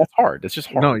hard. actually, That's hard. It's just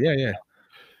no, hard. yeah, yeah.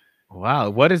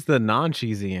 Wow, what is the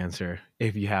non-cheesy answer,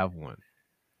 if you have one?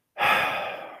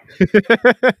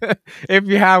 If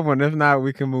you have one, if not,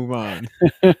 we can move on.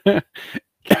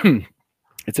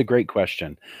 It's a great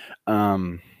question.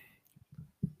 Um,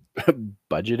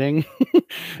 budgeting,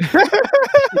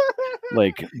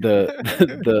 like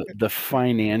the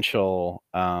financial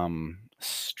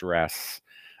stress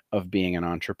of being an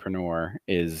entrepreneur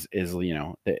is, you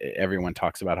know, everyone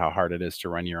talks about how hard it is to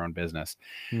run your own business.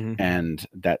 Mhm, And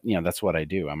that, you know, that's what I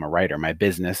do. I'm a writer. My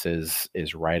business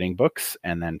is writing books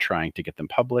and then trying to get them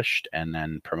published and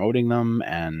then promoting them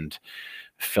and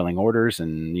filling orders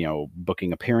and, you know,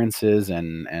 booking appearances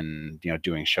and, you know,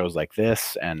 doing shows like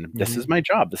this. And this mhm, is my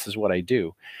job. This is what I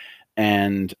do.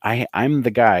 And I'm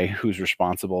the guy who's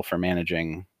responsible for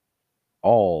managing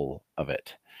all of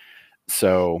it.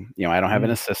 So, you know, I don't have an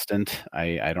mm, assistant.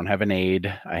 I don't have an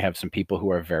aide. I have some people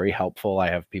who are very helpful. I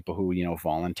have people who, you know,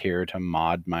 volunteer to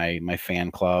mod my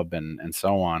fan club and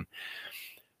so on.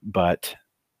 But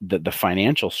the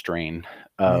financial strain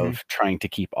mhm, of trying to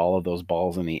keep all of those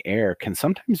balls in the air can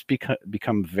sometimes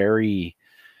become very,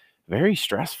 very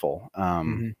stressful.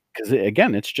 mhm. Because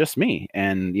again, it's just me.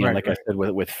 And, you know, Right, like I right. said,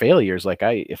 with failures, like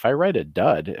if I write a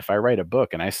dud, if I write a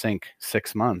book and I sink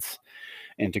 6 months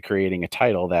into creating a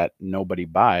title that nobody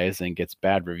buys and gets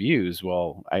bad reviews,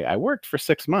 well, I worked for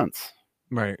 6 months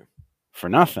Right. for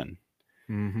nothing.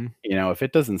 Mhm. You know, if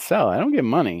it doesn't sell, I don't get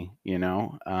money, you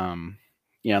know.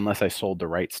 Yeah, unless I sold the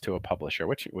rights to a publisher,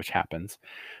 which happens.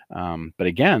 But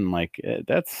again, like,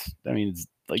 that's, I mean, it's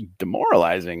like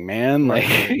demoralizing, man. Right, Like,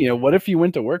 right. you know, what if you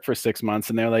went to work for 6 months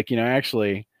and they're like, you know,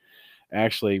 actually,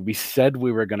 we said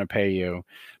we were gonna pay you,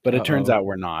 but it turns Uh-oh. out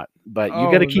we're not. But you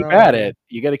gotta Oh, keep at no. it.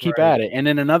 You gotta keep Right. at it. And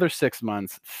in another 6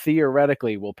 months,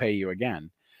 theoretically, we'll pay you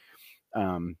again.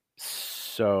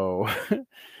 So,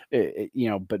 you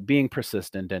know, but being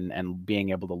persistent and being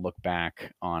able to look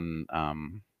back on,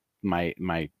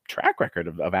 my track record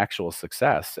of actual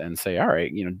success and say, all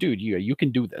right, you know, dude, you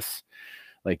can do this.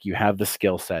 Like, you have the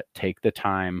skill set. Take the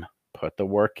time, put the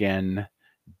work in,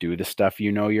 do the stuff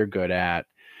you know you're good at,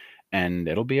 and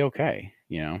it'll be okay,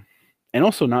 you know? And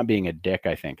also not being a dick,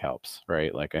 I think helps,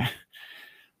 right? Like,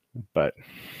 but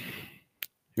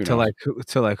who To knows? like who?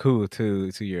 To like who?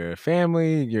 To your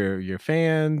family, your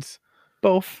fans?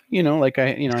 Both, like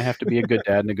I have to be a good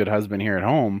dad and a good husband here at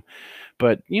home,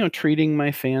 but treating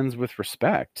my fans with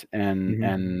respect and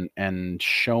Mhm.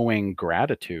 showing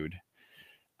gratitude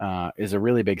is a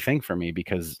really big thing for me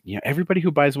because everybody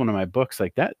who buys one of my books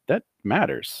like that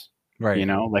matters. Right.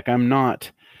 Like I'm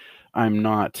not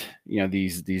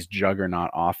these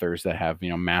juggernaut authors that have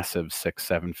massive 6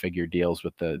 7 figure deals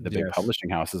with the big Yes. publishing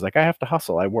houses. Like I have to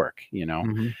hustle, I work,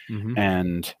 Mhm. Mhm.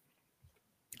 and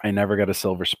I never got a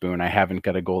silver spoon. I haven't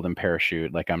got a golden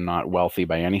parachute. Like I'm not wealthy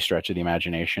by any stretch of the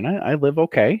imagination. I live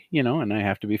okay, and I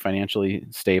have to be financially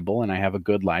stable and I have a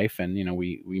good life and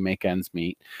we make ends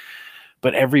meet.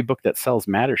 But every book that sells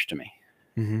matters to me.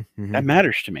 Mhm. That Mhm.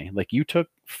 matters to me. Like you took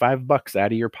 $5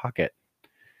 out of your pocket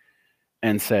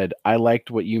and said, "I liked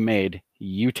what you made.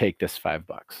 You take this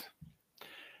 $5."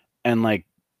 And like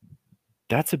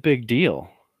that's a big deal.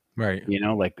 Right.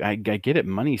 Like I get it.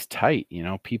 Money's tight.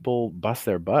 People bust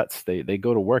their butts. They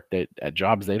go to work at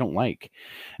jobs they don't like,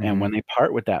 and Mhm. when they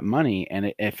part with that money,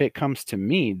 and if it comes to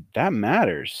me, that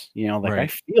matters. Like I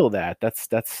Right. feel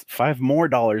that's $5 more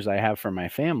I have for my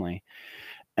family,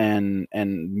 and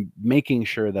making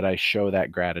sure that I show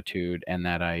that gratitude and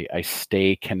that I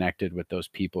stay connected with those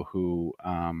people who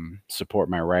support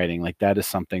my writing. Like that is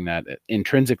something that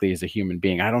intrinsically as a human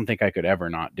being, I don't think I could ever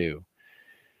not do.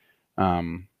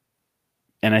 Um,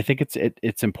 and I think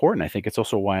it's important. I think it's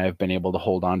also why I've been able to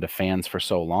hold on to fans for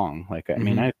so long. Like, I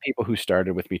mean, I Mhm. have people who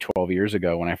started with me 12 years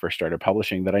ago when I first started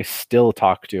publishing that I still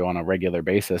talk to on a regular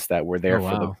basis that were there Oh,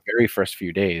 for the wow. very first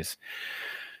few days.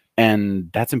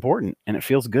 And that's important and it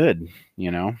feels good,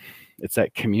 you know? It's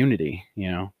that community.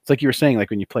 It's like you were saying, like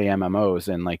when you play MMOs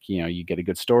and like, you get a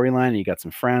good storyline and you got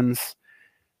some friends,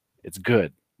 it's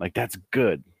good. Like that's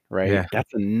good, right? Yeah.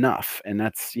 That's enough. And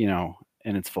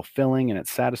and it's fulfilling and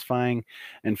it's satisfying.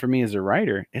 And for me as a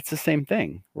writer, it's the same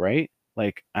thing, right?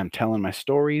 Like I'm telling my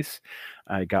stories.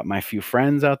 I got my few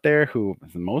friends out there who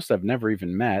the most I've never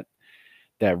even met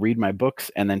that read my books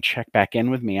and then check back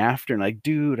in with me after and like,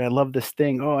 dude, I love this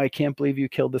thing. Oh, I can't believe you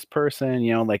killed this person.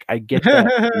 Like I get that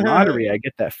camaraderie, I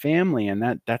get that family, and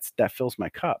that fills my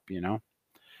cup.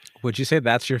 Would you say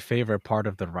that's your favorite part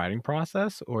of the writing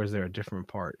process, or is there a different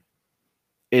part?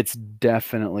 It's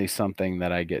definitely something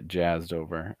that I get jazzed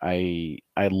over. I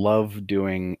love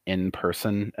doing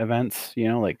in-person events,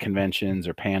 like conventions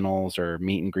or panels or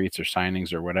meet and greets or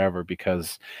signings or whatever,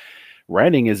 because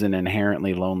writing is an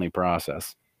inherently lonely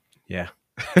process. Yeah.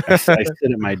 I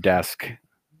sit at my desk,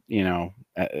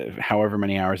 however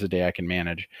many hours a day I can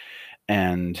manage,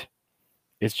 and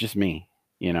it's just me.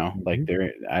 Like Mhm.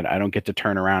 I don't get to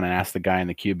turn around and ask the guy in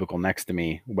the cubicle next to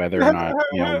me whether or not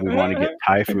we want to get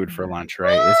Thai food for lunch,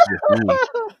 right? It's just me,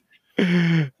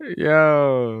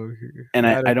 Yo, and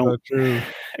I that is I don't so true.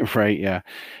 right, yeah,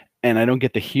 and I don't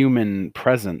get the human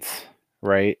presence,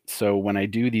 right? So when I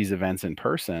do these events in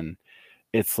person,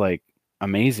 it's, like,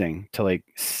 amazing to, like,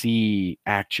 see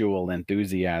actual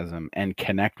enthusiasm and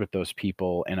connect with those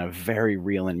people in a very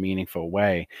real and meaningful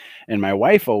way, and my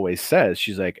wife always says,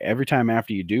 she's like, "Every time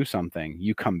after you do something,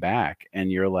 you come back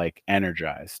and you're, like,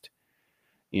 energized,"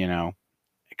 you know,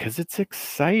 because it's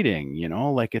exciting,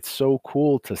 like, it's so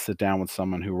cool to sit down with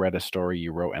someone who read a story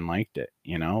you wrote and liked it.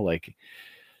 Like,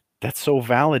 that's so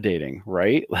validating,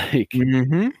 right? Like,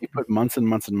 Mhm. you put months and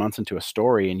months and months into a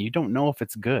story and you don't know if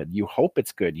it's good. You hope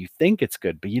it's good. You think it's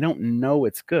good, but you don't know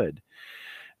it's good.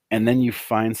 And then you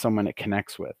find someone it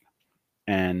connects with.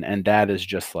 And that is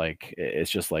just like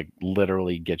it's just like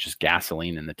literally get just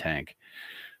gasoline in the tank.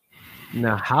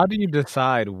 Now, how do you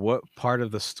decide what part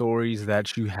of the stories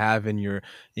that you have in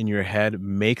your head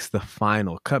makes the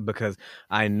final cut? Because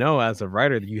I know as a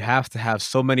writer, you have to have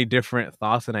so many different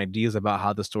thoughts and ideas about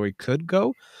how the story could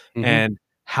go. Mhm. And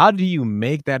how do you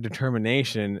make that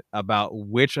determination about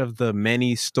which of the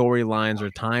many storylines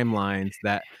or timelines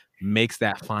that makes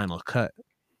that final cut?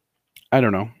 I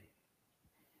don't know.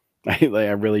 I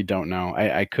really don't know.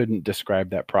 I couldn't describe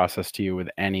that process to you with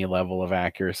any level of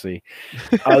accuracy.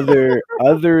 Other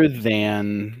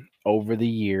than over the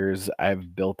years,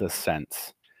 I've built a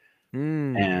sense.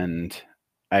 Mm. And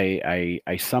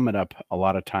I sum it up a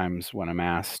lot of times when I'm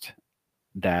asked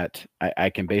that I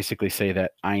can basically say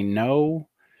that I know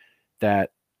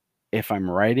that if I'm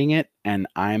writing it and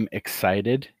I'm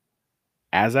excited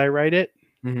as I write it,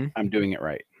 Mhm. I'm doing it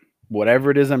right.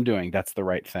 Whatever it is I'm doing, that's the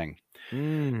right thing.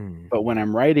 Mm. But when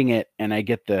I'm writing it and I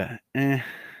get the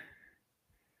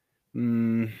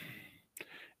mm,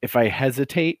 if I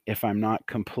hesitate, if I'm not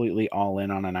completely all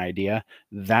in on an idea,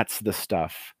 that's the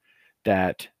stuff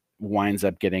that winds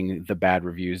up getting the bad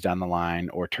reviews down the line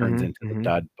or turns Mhm, into the mhm.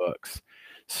 dud books.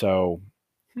 So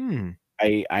Hmm.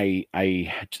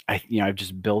 I've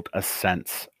just built a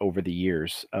sense over the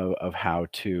years of how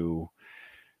to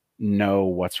know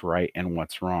what's right and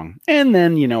what's wrong. And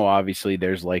then, obviously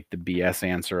there's like the BS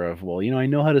answer of, well, I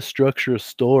know how to structure a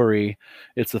story.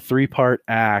 It's a three-part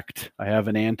act. I have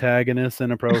an antagonist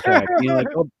and a protagonist. Like,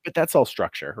 oh, but that's all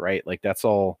structure, right? Like that's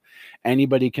all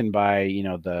anybody can buy,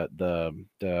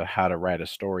 the how to write a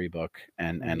storybook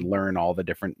and Mhm. learn all the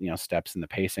different, steps in the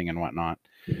pacing and whatnot.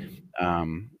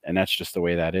 And that's just the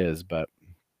way that is. But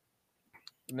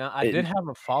Now, I it, did have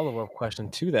a follow-up question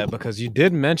to that because you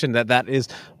did mention that that is,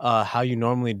 how you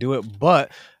normally do it,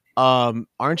 but,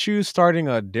 aren't you starting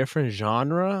a different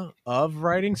genre of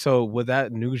writing? So would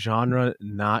that new genre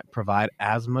not provide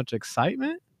as much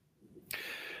excitement?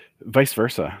 vice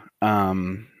versa.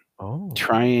 Oh.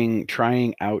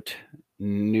 Trying out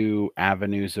new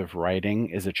avenues of writing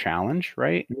is a challenge,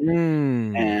 right?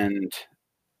 Mm. And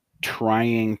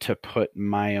trying to put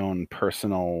my own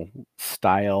personal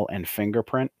style and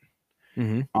fingerprint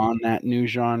Mhm. on that new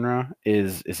genre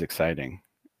is exciting,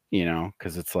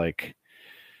 because it's like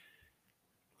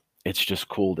it's just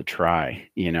cool to try,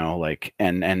 like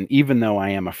and even though I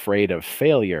am afraid of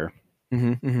failure,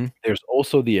 Mhm, mhm. there's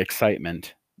also the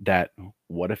excitement that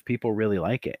what if people really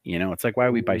like it? It's like why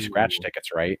we buy scratch Ooh.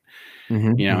 tickets, right?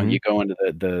 Mhm, You mhm. go into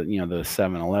the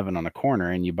 7-Eleven on the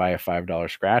corner and you buy a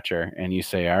 $5 scratcher and you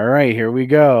say, "All right, here we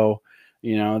go."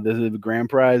 This is the grand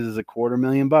prize is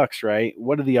 $250,000, right?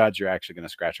 What are the odds you're actually going to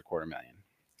scratch a quarter million,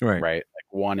 Right. right? Like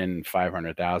 1 in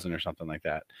 500,000 or something like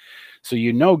that. So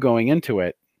going into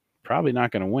it, probably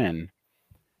not going to win,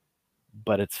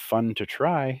 but it's fun to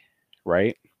try,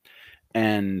 right?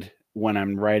 And when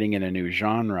I'm writing in a new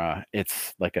genre,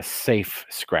 it's like a safe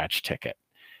scratch ticket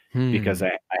because Hmm.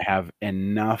 I have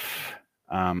enough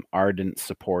ardent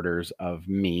supporters of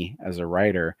me as a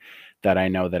writer that I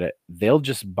know that they'll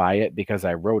just buy it because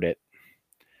I wrote it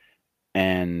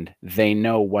and they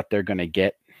know what they're going to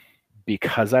get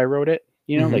because I wrote it.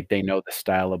 Mhm. Like they know the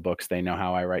style of books, they know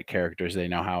how I write characters, they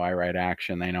know how I write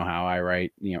action, they know how I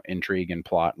write, intrigue and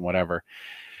plot and whatever.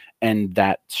 And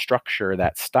that structure,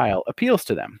 that style appeals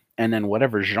to them. And then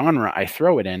whatever genre I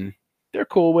throw it in, they're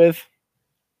cool with.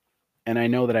 And I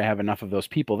know that I have enough of those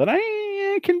people that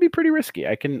I can be pretty risky.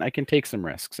 I can take some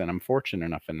risks, and I'm fortunate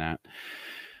enough in that.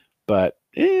 But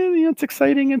it's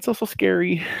exciting. It's also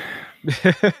scary.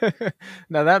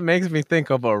 Now that makes me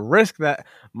think of a risk that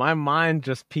my mind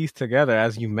just pieced together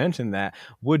as you mentioned that.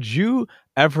 Would you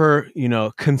ever,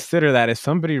 consider that if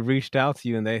somebody reached out to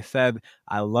you and they said,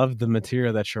 "I love the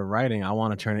material that you're writing. I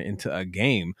want to turn it into a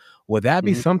game." Would that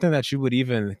be Mhm. something that you would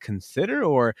even consider,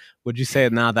 or would you say,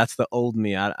 "Nah, that's the old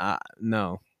me. I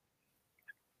no."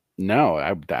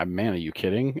 No, man, are you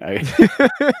kidding? I,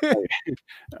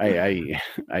 I,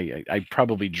 I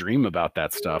probably dream about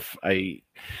that stuff.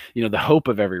 The hope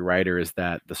of every writer is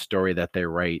that the story that they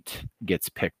write gets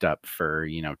picked up for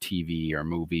TV or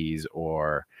movies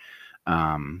or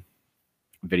um,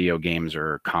 video games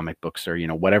or comic books or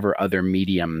whatever other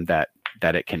medium that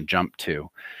it can jump to.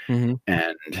 Mhm.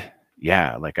 And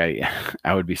yeah, like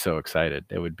I would be so excited.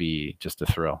 It would be just a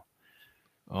thrill.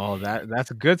 Oh,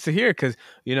 that's good to hear because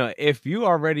if you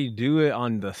already do it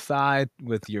on the side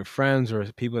with your friends or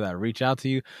people that reach out to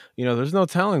you, there's no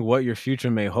telling what your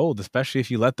future may hold, especially if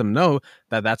you let them know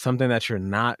that that's something that you're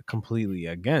not completely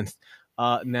against.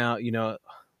 Now,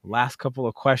 last couple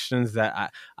of questions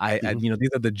that Mhm.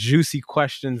 these are the juicy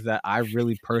questions that I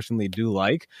really personally do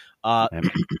like. Uh, I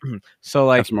mean, so have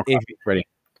like some more if coffee. Ready.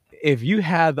 if you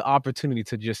had the opportunity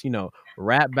to just,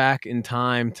 wrap back in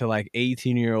time to like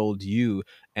 18-year-old you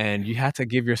and you had to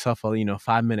give yourself a,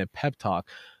 5-minute pep talk,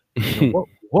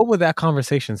 what would that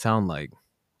conversation sound like?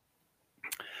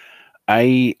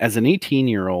 As an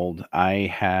 18-year-old, I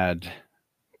had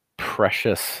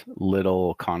precious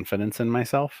little confidence in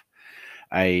myself.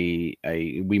 We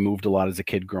moved a lot as a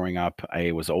kid growing up.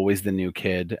 I was always the new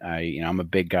kid. I'm a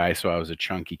big guy, so I was a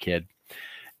chunky kid.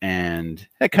 And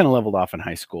that kind of leveled off in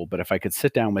high school. But if I could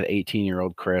sit down with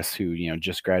 18-year-old Chris, who,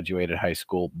 just graduated high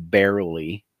school,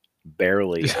 barely,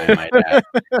 I might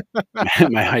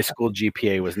add, my high school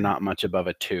GPA was not much above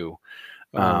a 2.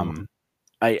 Oh. Um,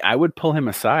 I would pull him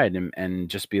aside and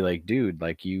just be like, dude,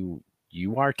 like you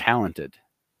are talented.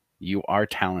 You are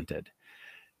talented,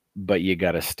 but you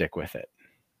got to stick with it.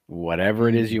 Whatever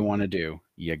it is Mm. you want to do,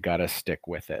 you got to stick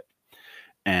with it.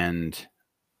 And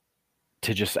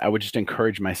I would just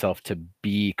encourage myself to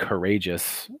be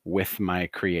courageous with my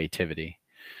creativity.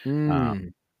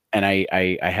 Mm. And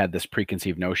I had this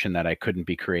preconceived notion that I couldn't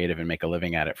be creative and make a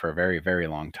living at it for a very, very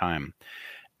long time.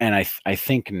 And I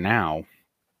think now,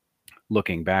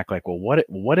 looking back, like, well,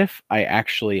 what if I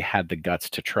actually had the guts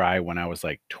to try when I was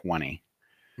like 20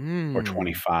 or Mm.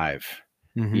 25?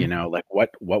 You Mhm. know, like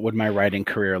what would my writing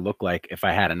career look like if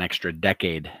I had an extra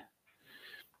decade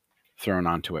thrown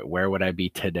onto it? Where would I be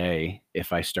today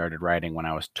if I started writing when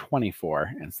I was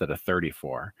 24 instead of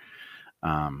 34?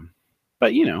 Um,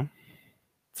 but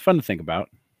it's fun to think about.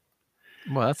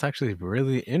 Well, that's actually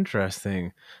really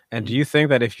interesting. And do Mm. you think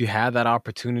that if you had that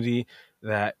opportunity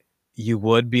that you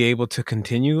would be able to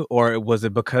continue, or was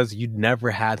it because you never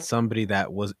had somebody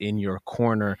that was in your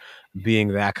corner being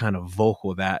that kind of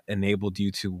vocal that enabled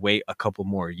you to wait a couple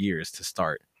more years to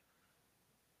start?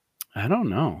 I don't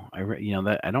know.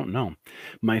 That I don't know.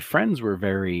 My friends were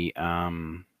very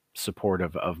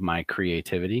supportive of my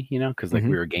creativity, because like Mhm.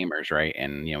 we were gamers, right?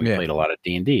 And we Yeah. played a lot of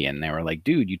D&D, and they were like,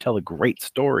 "Dude, you tell a great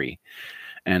story."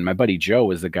 And my buddy Joe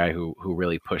was the guy who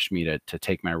really pushed me to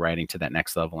take my writing to that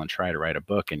next level and try to write a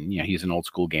book. And he's an old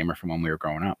school gamer from when we were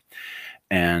growing up.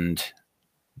 And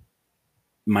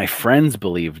my friends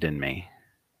believed in me,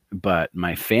 but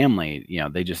my family,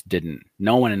 they just didn't.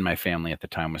 No one in my family at the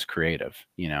time was creative.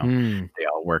 Mm. They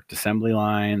all worked assembly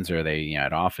lines, or they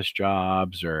had office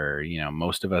jobs, or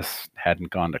most of us hadn't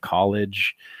gone to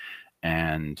college,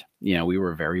 and we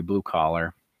were very blue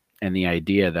collar. And the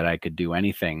idea that I could do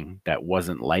anything that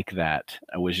wasn't like that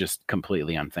was just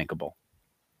completely unthinkable.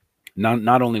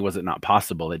 Not only was it not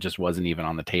possible, it just wasn't even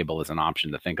on the table as an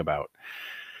option to think about.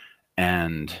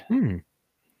 And Mm.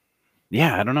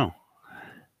 yeah, I don't know,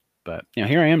 but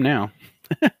here I am now.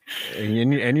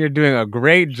 And you're doing a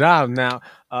great job. Now,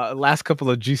 last couple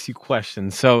of juicy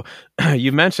questions. So,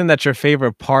 you mentioned that your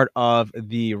favorite part of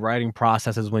the writing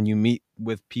process is when you meet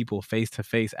with people face to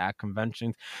face at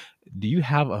conventions. Do you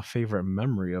have a favorite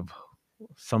memory of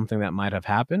something that might have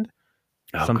happened?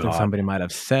 Oh Something God, somebody might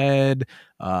have said,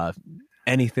 uh,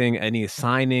 anything, any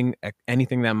signing,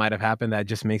 anything that might have happened that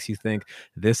just makes you think,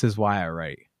 "This is why I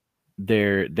write."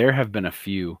 there have been a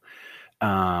few.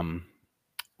 Um,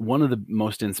 One of the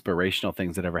most inspirational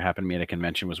things that ever happened to me at a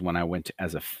convention was when I went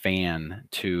as a fan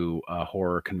to a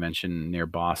horror convention near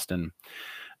Boston,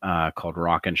 called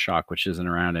Rock and Shock, which isn't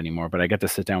around anymore. But I got to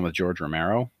sit down with George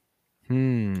Romero,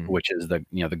 Hmm. which is the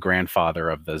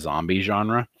grandfather of the zombie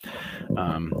genre.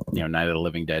 Night of the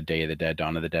Living Dead, Day of the Dead,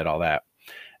 Dawn of the Dead, all that.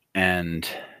 And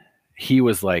he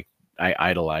was like, I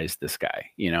idolized this guy.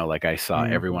 Like I saw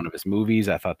Mm. every one of his movies.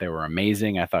 I thought they were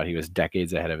amazing. I thought he was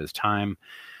decades ahead of his time.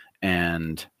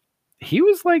 And he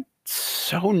was like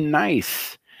so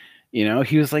nice. He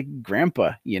was like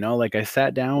grandpa, like I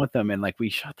sat down with him and like we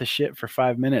shot the shit for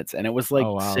 5 minutes, and it was like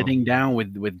Oh, wow. sitting down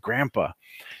with grandpa,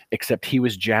 except he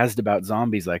was jazzed about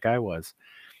zombies like I was.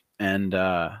 And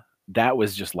that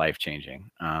was just life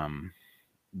changing.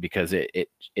 Because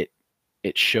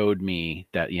it showed me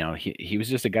that he was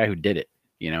just a guy who did it.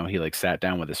 He like sat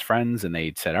down with his friends and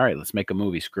they said, all right, let's make a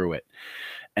movie, screw it,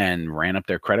 and ran up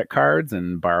their credit cards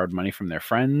and borrowed money from their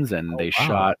friends, and Oh, they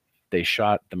wow.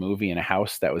 shot the movie in a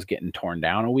house that was getting torn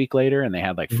down a week later, and they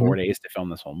had like Mhm. 4 days to film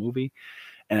this whole movie.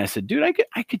 And I said, dude,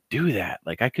 I could do that.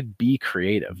 Like I could be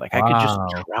creative, like I could just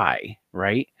Wow. try,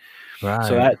 right?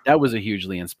 So Right. that was a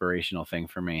hugely inspirational thing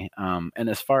for me. And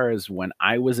as far as when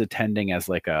I was attending as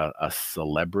like a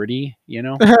celebrity,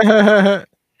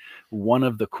 one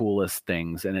of the coolest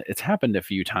things, and it's happened a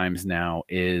few times now,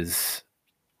 is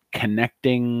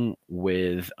connecting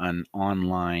with an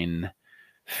online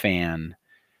fan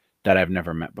that I've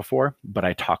never met before, but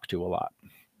I talk to a lot.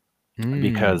 Mm.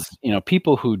 Because,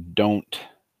 people who don't,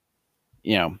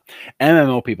 you know,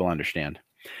 MMO people understand,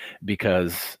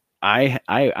 because I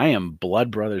am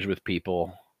blood brothers with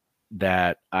people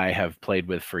that I have played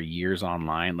with for years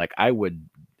online. Like I would,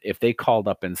 if they called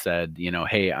up and said,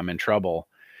 "Hey, I'm in trouble,"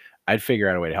 I'd figure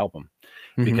out a way to help them,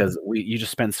 Mhm. because you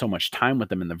just spend so much time with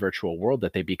them in the virtual world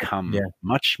that they Yeah. become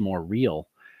much more real.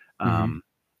 Mhm. Um,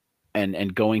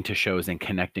 and going to shows and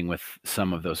connecting with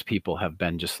some of those people have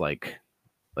been just like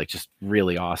just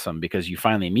really awesome, because you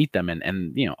finally meet them, and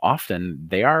often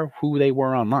they are who they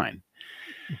were online.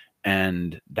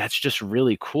 And that's just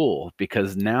really cool,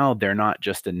 because now they're not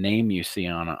just a name you see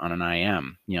on an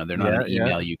IM. They're not Yeah, an yeah.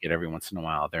 email you get every once in a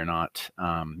while. They're not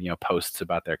posts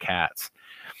about their cats.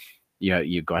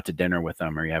 You go out to dinner with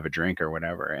them, or you have a drink or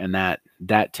whatever. And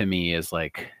that to me is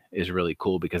really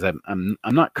cool, because I'm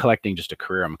not collecting just a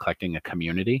career. I'm collecting a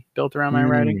community built around my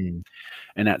writing. Mm.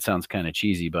 And that sounds kind of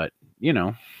cheesy, but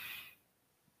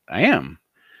I am.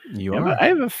 You are. I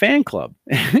have a fan club.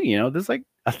 There's like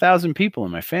 1,000 people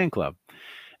in my fan club,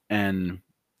 and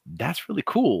that's really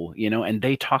cool, you know, and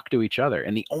they talk to each other.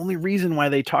 And the only reason why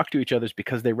they talk to each other is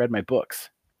because they read my books.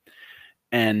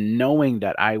 And knowing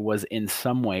that I was in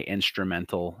some way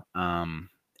instrumental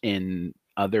in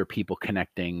other people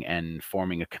connecting and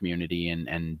forming a community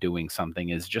and doing something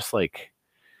is just like,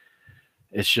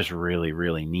 it's just really,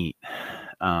 really neat.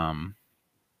 Um,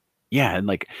 yeah. And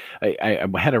like, I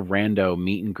had a rando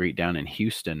meet and greet down in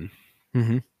Houston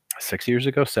Mm-hmm. 6 years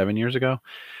ago, 7 years ago,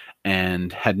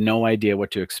 and had no idea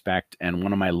what to expect. And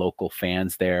one of my local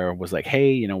fans there was like,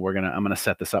 "Hey, you know, I'm gonna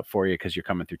set this up for you because you're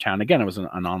coming through town." Again, it was an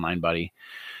online buddy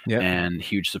Yep. and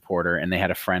huge supporter. And they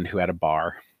had a friend who had a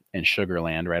bar in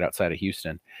Sugarland right outside of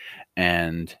Houston.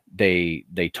 And they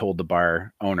told the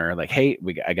bar owner like, "Hey,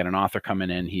 I got an author coming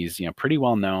in. He's, you know, pretty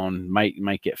well known,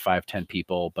 might get 5-10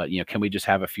 people, but, you know, can we just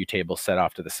have a few tables set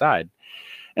off to the side?"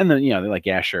 And then, you know, they're like,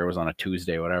 "Yeah, sure." It was on a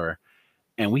Tuesday, whatever.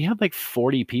 And we had like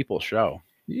 40 people show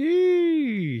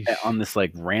Yeesh. on this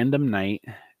like random night.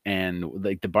 And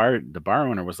like the bar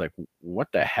owner was like,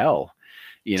 "What the hell?"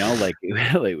 You know, like,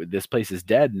 like this place is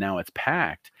dead now, it's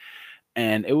packed.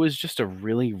 And it was just a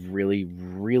really, really,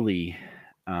 really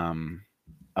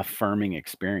affirming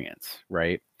experience,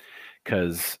 right?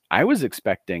 Because I was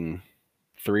expecting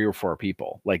 3 or 4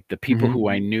 people, like the people Mm-hmm. who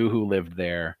I knew who lived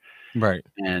there. Right.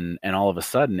 And all of a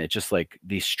sudden it just like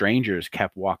these strangers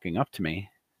kept walking up to me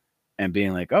and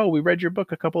being like, "Oh, we read your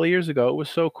book a couple of years ago. It was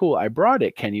so cool. I brought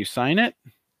it. Can you sign it?"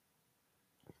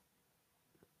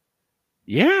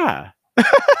 Yeah.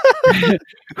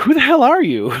 Who the hell are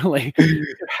you? Like,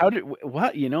 how did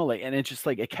what? You know, like, and it just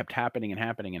like it kept happening and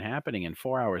happening and happening. And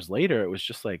 4 hours later, it was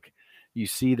just like you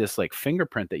see this like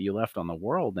fingerprint that you left on the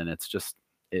world, and it's just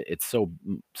it's so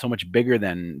much bigger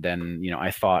than you know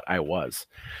I thought I was.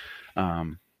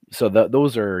 Um, so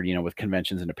those are, you know, with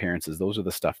conventions and appearances, those are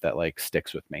the stuff that like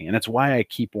sticks with me, and it's why I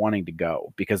keep wanting to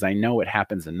go, because I know it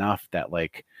happens enough that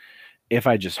like if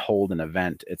I just hold an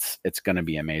event, it's going to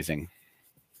be amazing.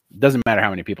 Doesn't matter how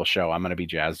many people show, I'm going to be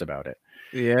jazzed about it.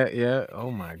 Yeah, yeah.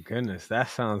 Oh my goodness, that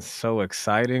sounds so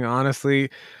exciting, honestly.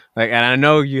 Like, and I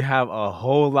know you have a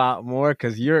whole lot more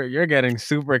because you're getting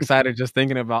super excited just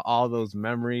thinking about all those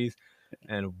memories.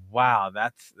 And wow,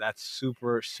 that's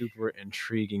super super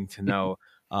intriguing to know.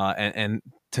 And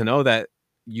to know that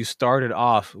you started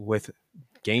off with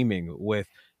gaming, with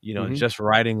Hmm. just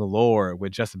writing lore,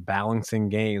 with just balancing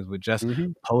games, with just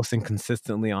Hmm. posting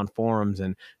consistently on forums,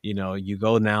 and you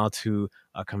go now to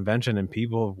a convention and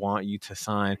people want you to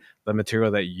sign the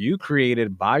material that you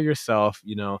created by yourself,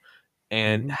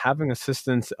 and Hmm. having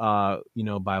assistance,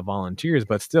 by volunteers,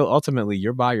 but still ultimately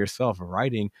you're by yourself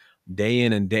writing day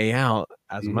in and day out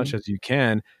as much Hmm. as you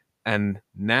can. And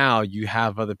now you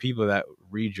have other people that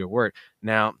read your work.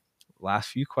 Now, last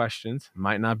few questions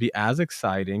might not be as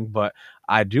exciting, but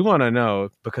I do want to know,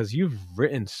 because you've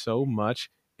written so much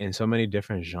in so many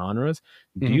different genres,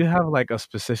 do Hmm. you have like a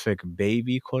specific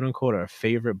baby, quote unquote, or a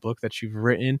favorite book that you've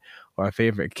written, or a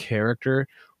favorite character,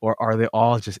 or are they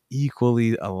all just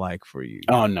equally alike for you?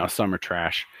 Oh no, some are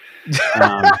trash.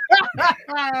 Um,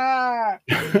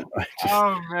 just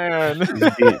Oh man.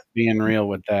 just being real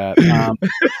with that.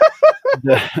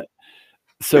 The,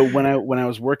 so when I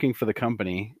was working for the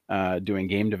company, doing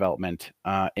game development,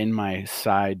 in my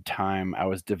side time, I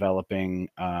was developing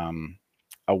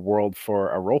a world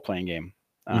for a role playing game.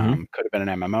 Mhm. Could have been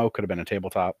an MMO, could have been a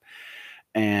tabletop,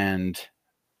 and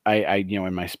you know,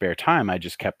 in my spare time, I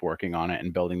just kept working on it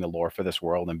and building the lore for this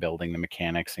world and building the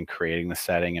mechanics and creating the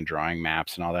setting and drawing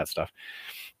maps and all that stuff.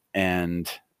 And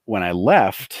when I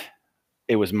left,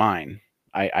 it was mine.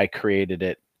 I created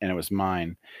it and it was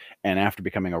mine. And after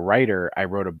becoming a writer, I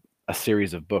wrote a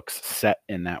series of books set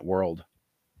in that world.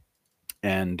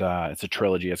 And it's a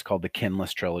trilogy. It's called the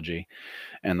Kinless Trilogy,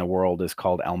 and the world is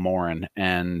called Almoran.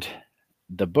 And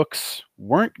the books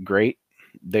weren't great.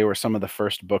 They were some of the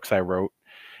first books I wrote.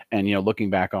 And, you know, looking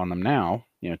back on them now,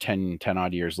 you know, 10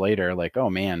 odd years later, like, oh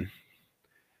man,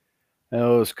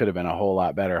 those could have been a whole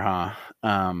lot better, huh?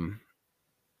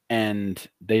 And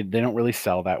they don't really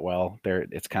sell that well.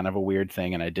 It's kind of a weird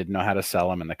thing, and I didn't know how to sell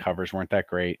them, and the covers weren't that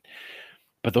great.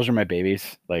 But those are my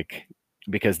babies, like,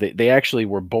 because they actually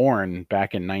were born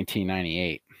back in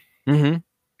 1998, Mhm.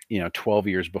 you know, 12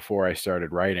 years before I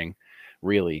started writing,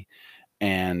 really.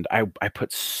 And I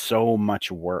put so much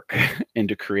work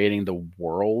into creating the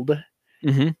world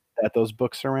Mhm. that those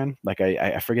books are in. Like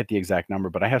I forget the exact number,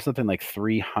 but I have something like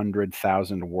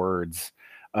 300,000 words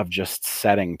of just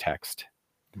setting text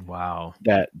Wow.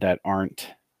 that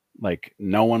aren't, like,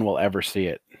 no one will ever see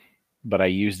it, but I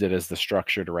used it as the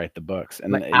structure to write the books.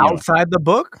 And Like outside the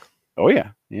book? oh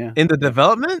yeah, yeah, In the yeah.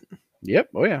 development? Yep.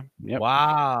 Oh yeah. Yep.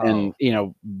 And Wow.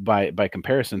 by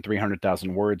comparison,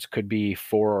 300,000 words could be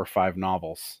 4 or 5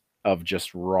 novels of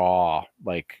just raw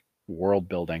like world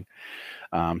building.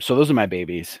 So those are my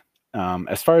babies.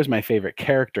 As far as my favorite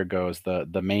character goes,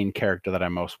 the main character that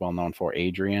I'm most well known for,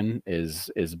 Adrian, is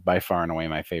by far and away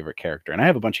my favorite character. And I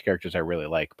have a bunch of characters I really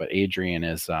like, but Adrian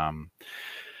is,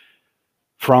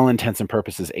 for all intents and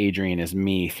purposes, Adrian is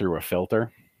me through a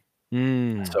filter.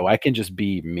 Mm. So I can just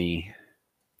be me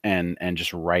and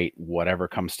just write whatever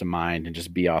comes to mind and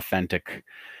just be authentic,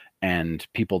 and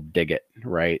people dig it,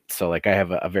 right? So like I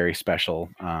have a very special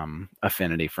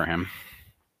affinity for him.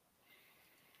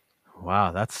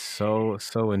 Wow, that's so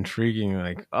intriguing.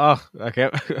 Like, oh, okay,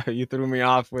 you threw me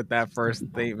off with that first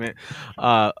statement.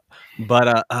 Uh,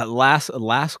 but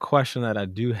last question that I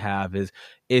do have is,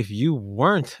 if you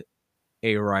weren't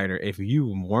a writer, if you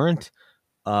weren't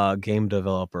a game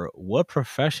developer, what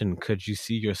profession could you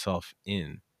see yourself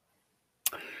in?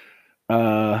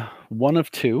 One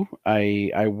of two.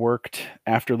 I worked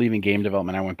after leaving game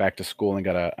development. I went back to school and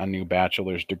got a new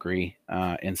bachelor's degree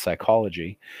in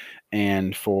psychology.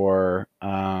 And for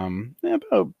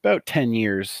about 10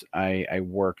 years, I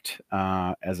worked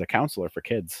as a counselor for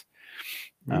kids,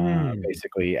 Mm,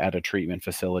 basically at a treatment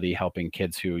facility, helping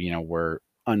kids who were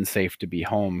unsafe to be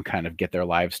home kind of get their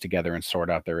lives together and sort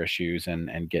out their issues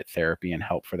and get therapy and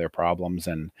help for their problems.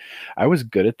 And I was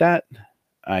good at that.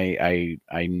 I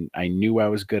knew I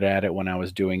was good at it when I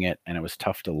was doing it, and it was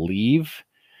tough to leave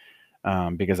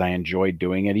because I enjoyed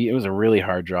doing it. It was a really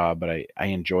hard job, but I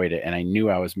enjoyed it, and I knew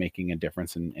I was making a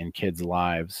difference in kids'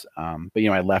 lives. But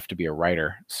I left to be a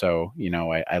writer, so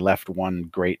I left one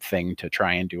great thing to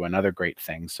try and do another great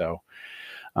thing. So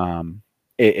um,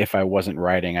 if I wasn't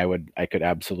writing, I could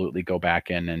absolutely go back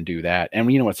in and do that. And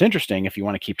what's interesting, if you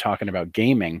want to keep talking about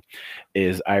gaming,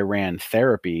 is I ran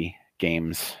therapy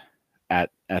games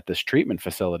at this treatment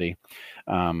facility,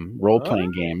 role what?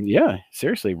 playing game. Yeah,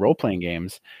 seriously, role playing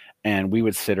games. And we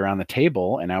would sit around the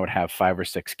table, and I would have 5 or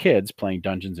 6 kids playing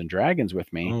Dungeons and Dragons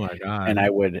with me, Oh my and god.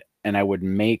 I would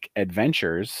make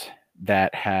adventures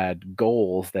that had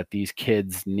goals that these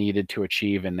kids needed to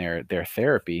achieve in their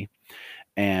therapy,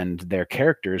 and their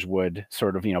characters would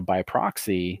sort of by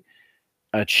proxy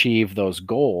achieve those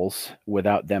goals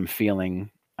without them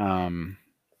feeling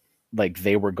like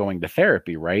they were going to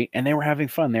therapy, right? And they were having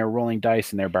fun. They were rolling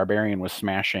dice, and their barbarian was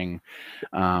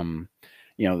um,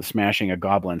 smashing a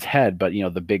goblin's head. But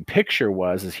the big picture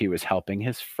was is he was helping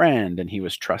his friend, and he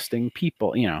was trusting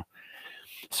people.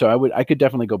 So I could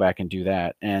definitely go back and do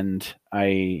that. And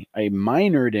I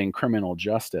minored in criminal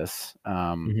justice.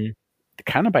 Mhm.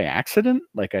 Kind of by accident.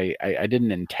 Like I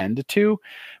didn't intend to,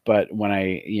 but when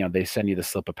they send you the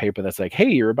slip of paper that's like, hey,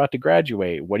 you're about to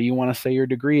graduate. What do you want to say your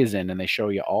degree is in? And they show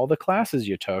you all the classes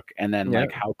you took, and then Yeah.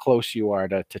 like how close you are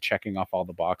to checking off all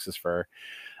the boxes for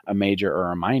a major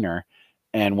or a minor.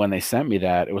 And when they sent me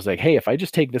that, it was like, hey, if I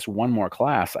just take this one more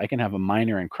class, I can have a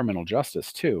minor in criminal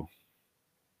justice too.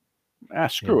 Ah,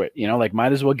 Yeah. screw it. Like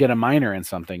might as well get a minor in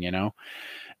something.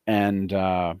 And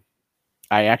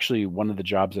I actually, one of the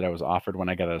jobs that I was offered when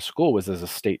I got out of school was as a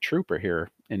state trooper here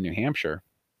in New Hampshire.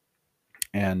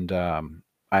 And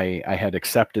I had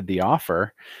accepted the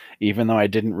offer, even though I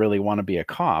didn't really want to be a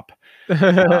cop,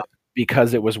 uh,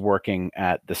 because it was working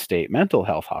at the state mental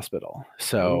health hospital.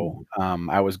 So Ooh.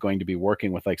 I was going to be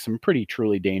working with like some pretty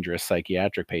truly dangerous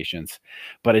psychiatric patients,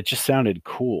 but it just sounded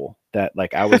cool that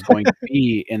like I was going to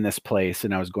be in this place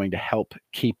and I was going to help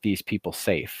keep these people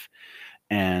safe.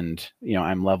 And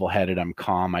I'm level headed, I'm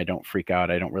calm, I don't freak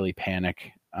out, I don't really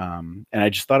panic. And I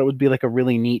just thought it would be like a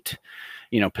really neat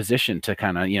position to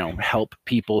kind of help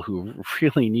people who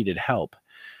really needed help.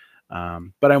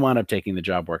 But I wound up taking the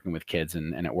job working with kids,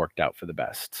 and it worked out for the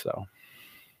best. So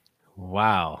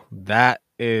Wow, that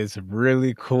is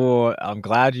really cool. I'm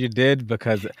glad you did,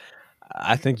 because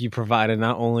I think you provided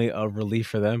not only a relief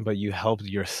for them, but you helped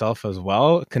yourself as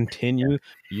well continue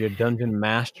your dungeon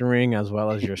mastering as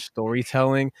well as your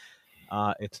storytelling.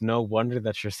 It's no wonder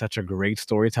that you're such a great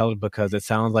storyteller, because it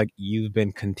sounds like you've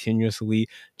been continuously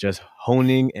just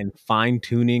honing and fine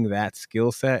tuning that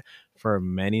skill set for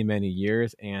many, many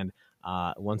years. And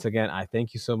once again, I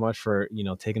thank you so much for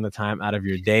taking the time out of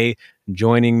your day,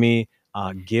 joining me,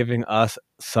 giving us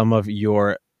some of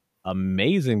your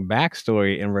amazing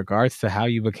backstory in regards to how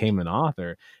you became an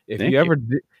author. If you thank you. ever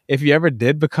did, if you ever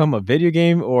did become a video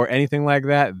game or anything like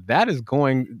that, that is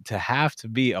going to have to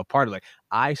be a part of, like,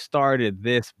 I started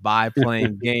this by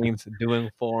playing games, doing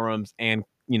forums, and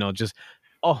just,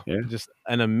 oh, Yeah. just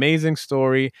an amazing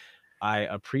story. I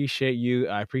appreciate you.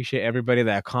 I appreciate everybody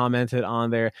that commented on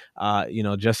there.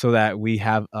 Just so that we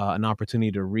have an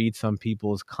opportunity to read some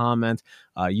people's comments.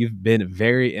 You've been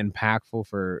very impactful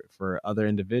for other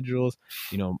individuals.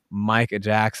 Mike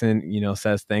Jackson,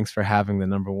 says thanks for having the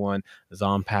number one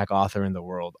Zompack author in the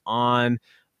world on.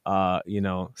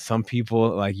 Some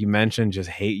people, like you mentioned, just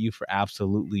hate you for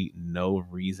absolutely no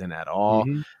reason at all.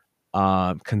 Mhm.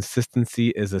 Consistency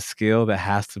is a skill that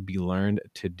has to be learned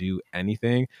to do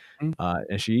anything. Mm.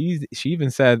 And she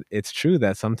even said it's true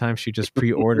that sometimes she just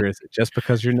pre-orders just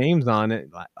because your name's on it,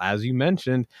 as you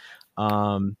mentioned.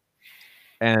 Um,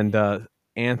 and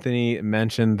Anthony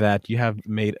mentioned that you have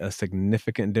made a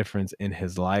significant difference in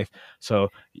his life. So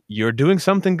you're doing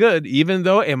something good, even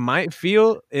though it might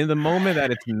feel in the moment that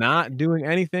it's not doing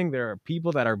anything. There are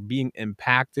people that are being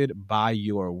impacted by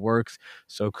your works.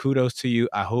 So kudos to you.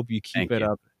 I hope you keep Thank it you.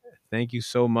 up. Thank you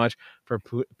so much for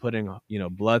putting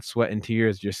blood, sweat, and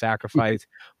tears, your sacrifice,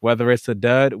 whether it's a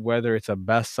dud, whether it's a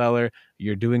bestseller,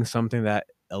 you're doing something that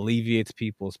alleviates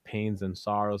people's pains and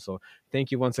sorrows. So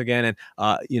thank you once again. And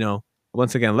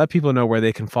once again, let people know where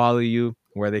they can follow you,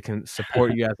 where they can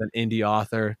support you as an indie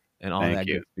author, and all Thank that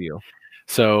you. good feel.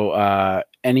 So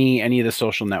any of the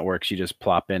social networks, you just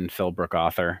plop in Philbrook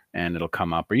author and it'll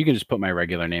come up, or you can just put my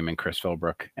regular name in, Chris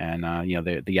Philbrook, and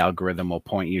the algorithm will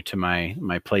point you to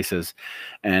my places.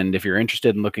 And if you're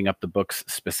interested in looking up the books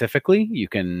specifically, you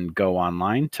can go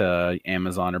online to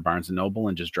Amazon or Barnes and Noble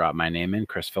and just drop my name in,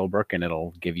 Chris Philbrook, and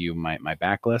it'll give you my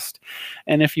backlist.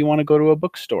 And if you want to go to a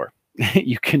bookstore,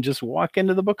 you can just walk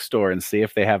into the bookstore and see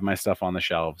if they have my stuff on the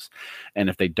shelves. And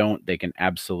if they don't, they can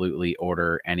absolutely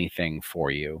order anything for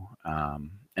you.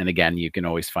 And again, you can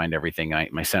always find everything.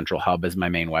 My central hub is my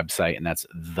main website, and that's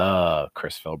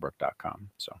thechrisphilbrook.com.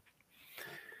 So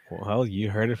Well, you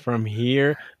heard it from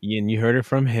here, and you heard it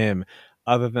from him.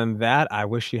 Other than that, I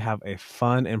wish you have a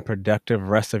fun and productive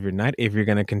rest of your night if you're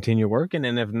going to continue working.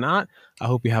 And if not, I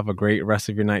hope you have a great rest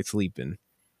of your night sleeping.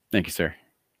 thank you, sir.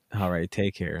 All right,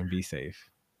 take care and be safe.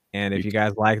 And if You you too.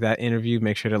 guys like that interview,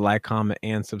 make sure to like, comment,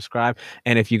 and subscribe.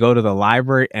 And if you go to the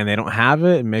library and they don't have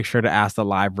it, make sure to ask the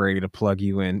library to plug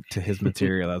you in to his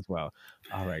material as well.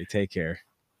 All right, take care.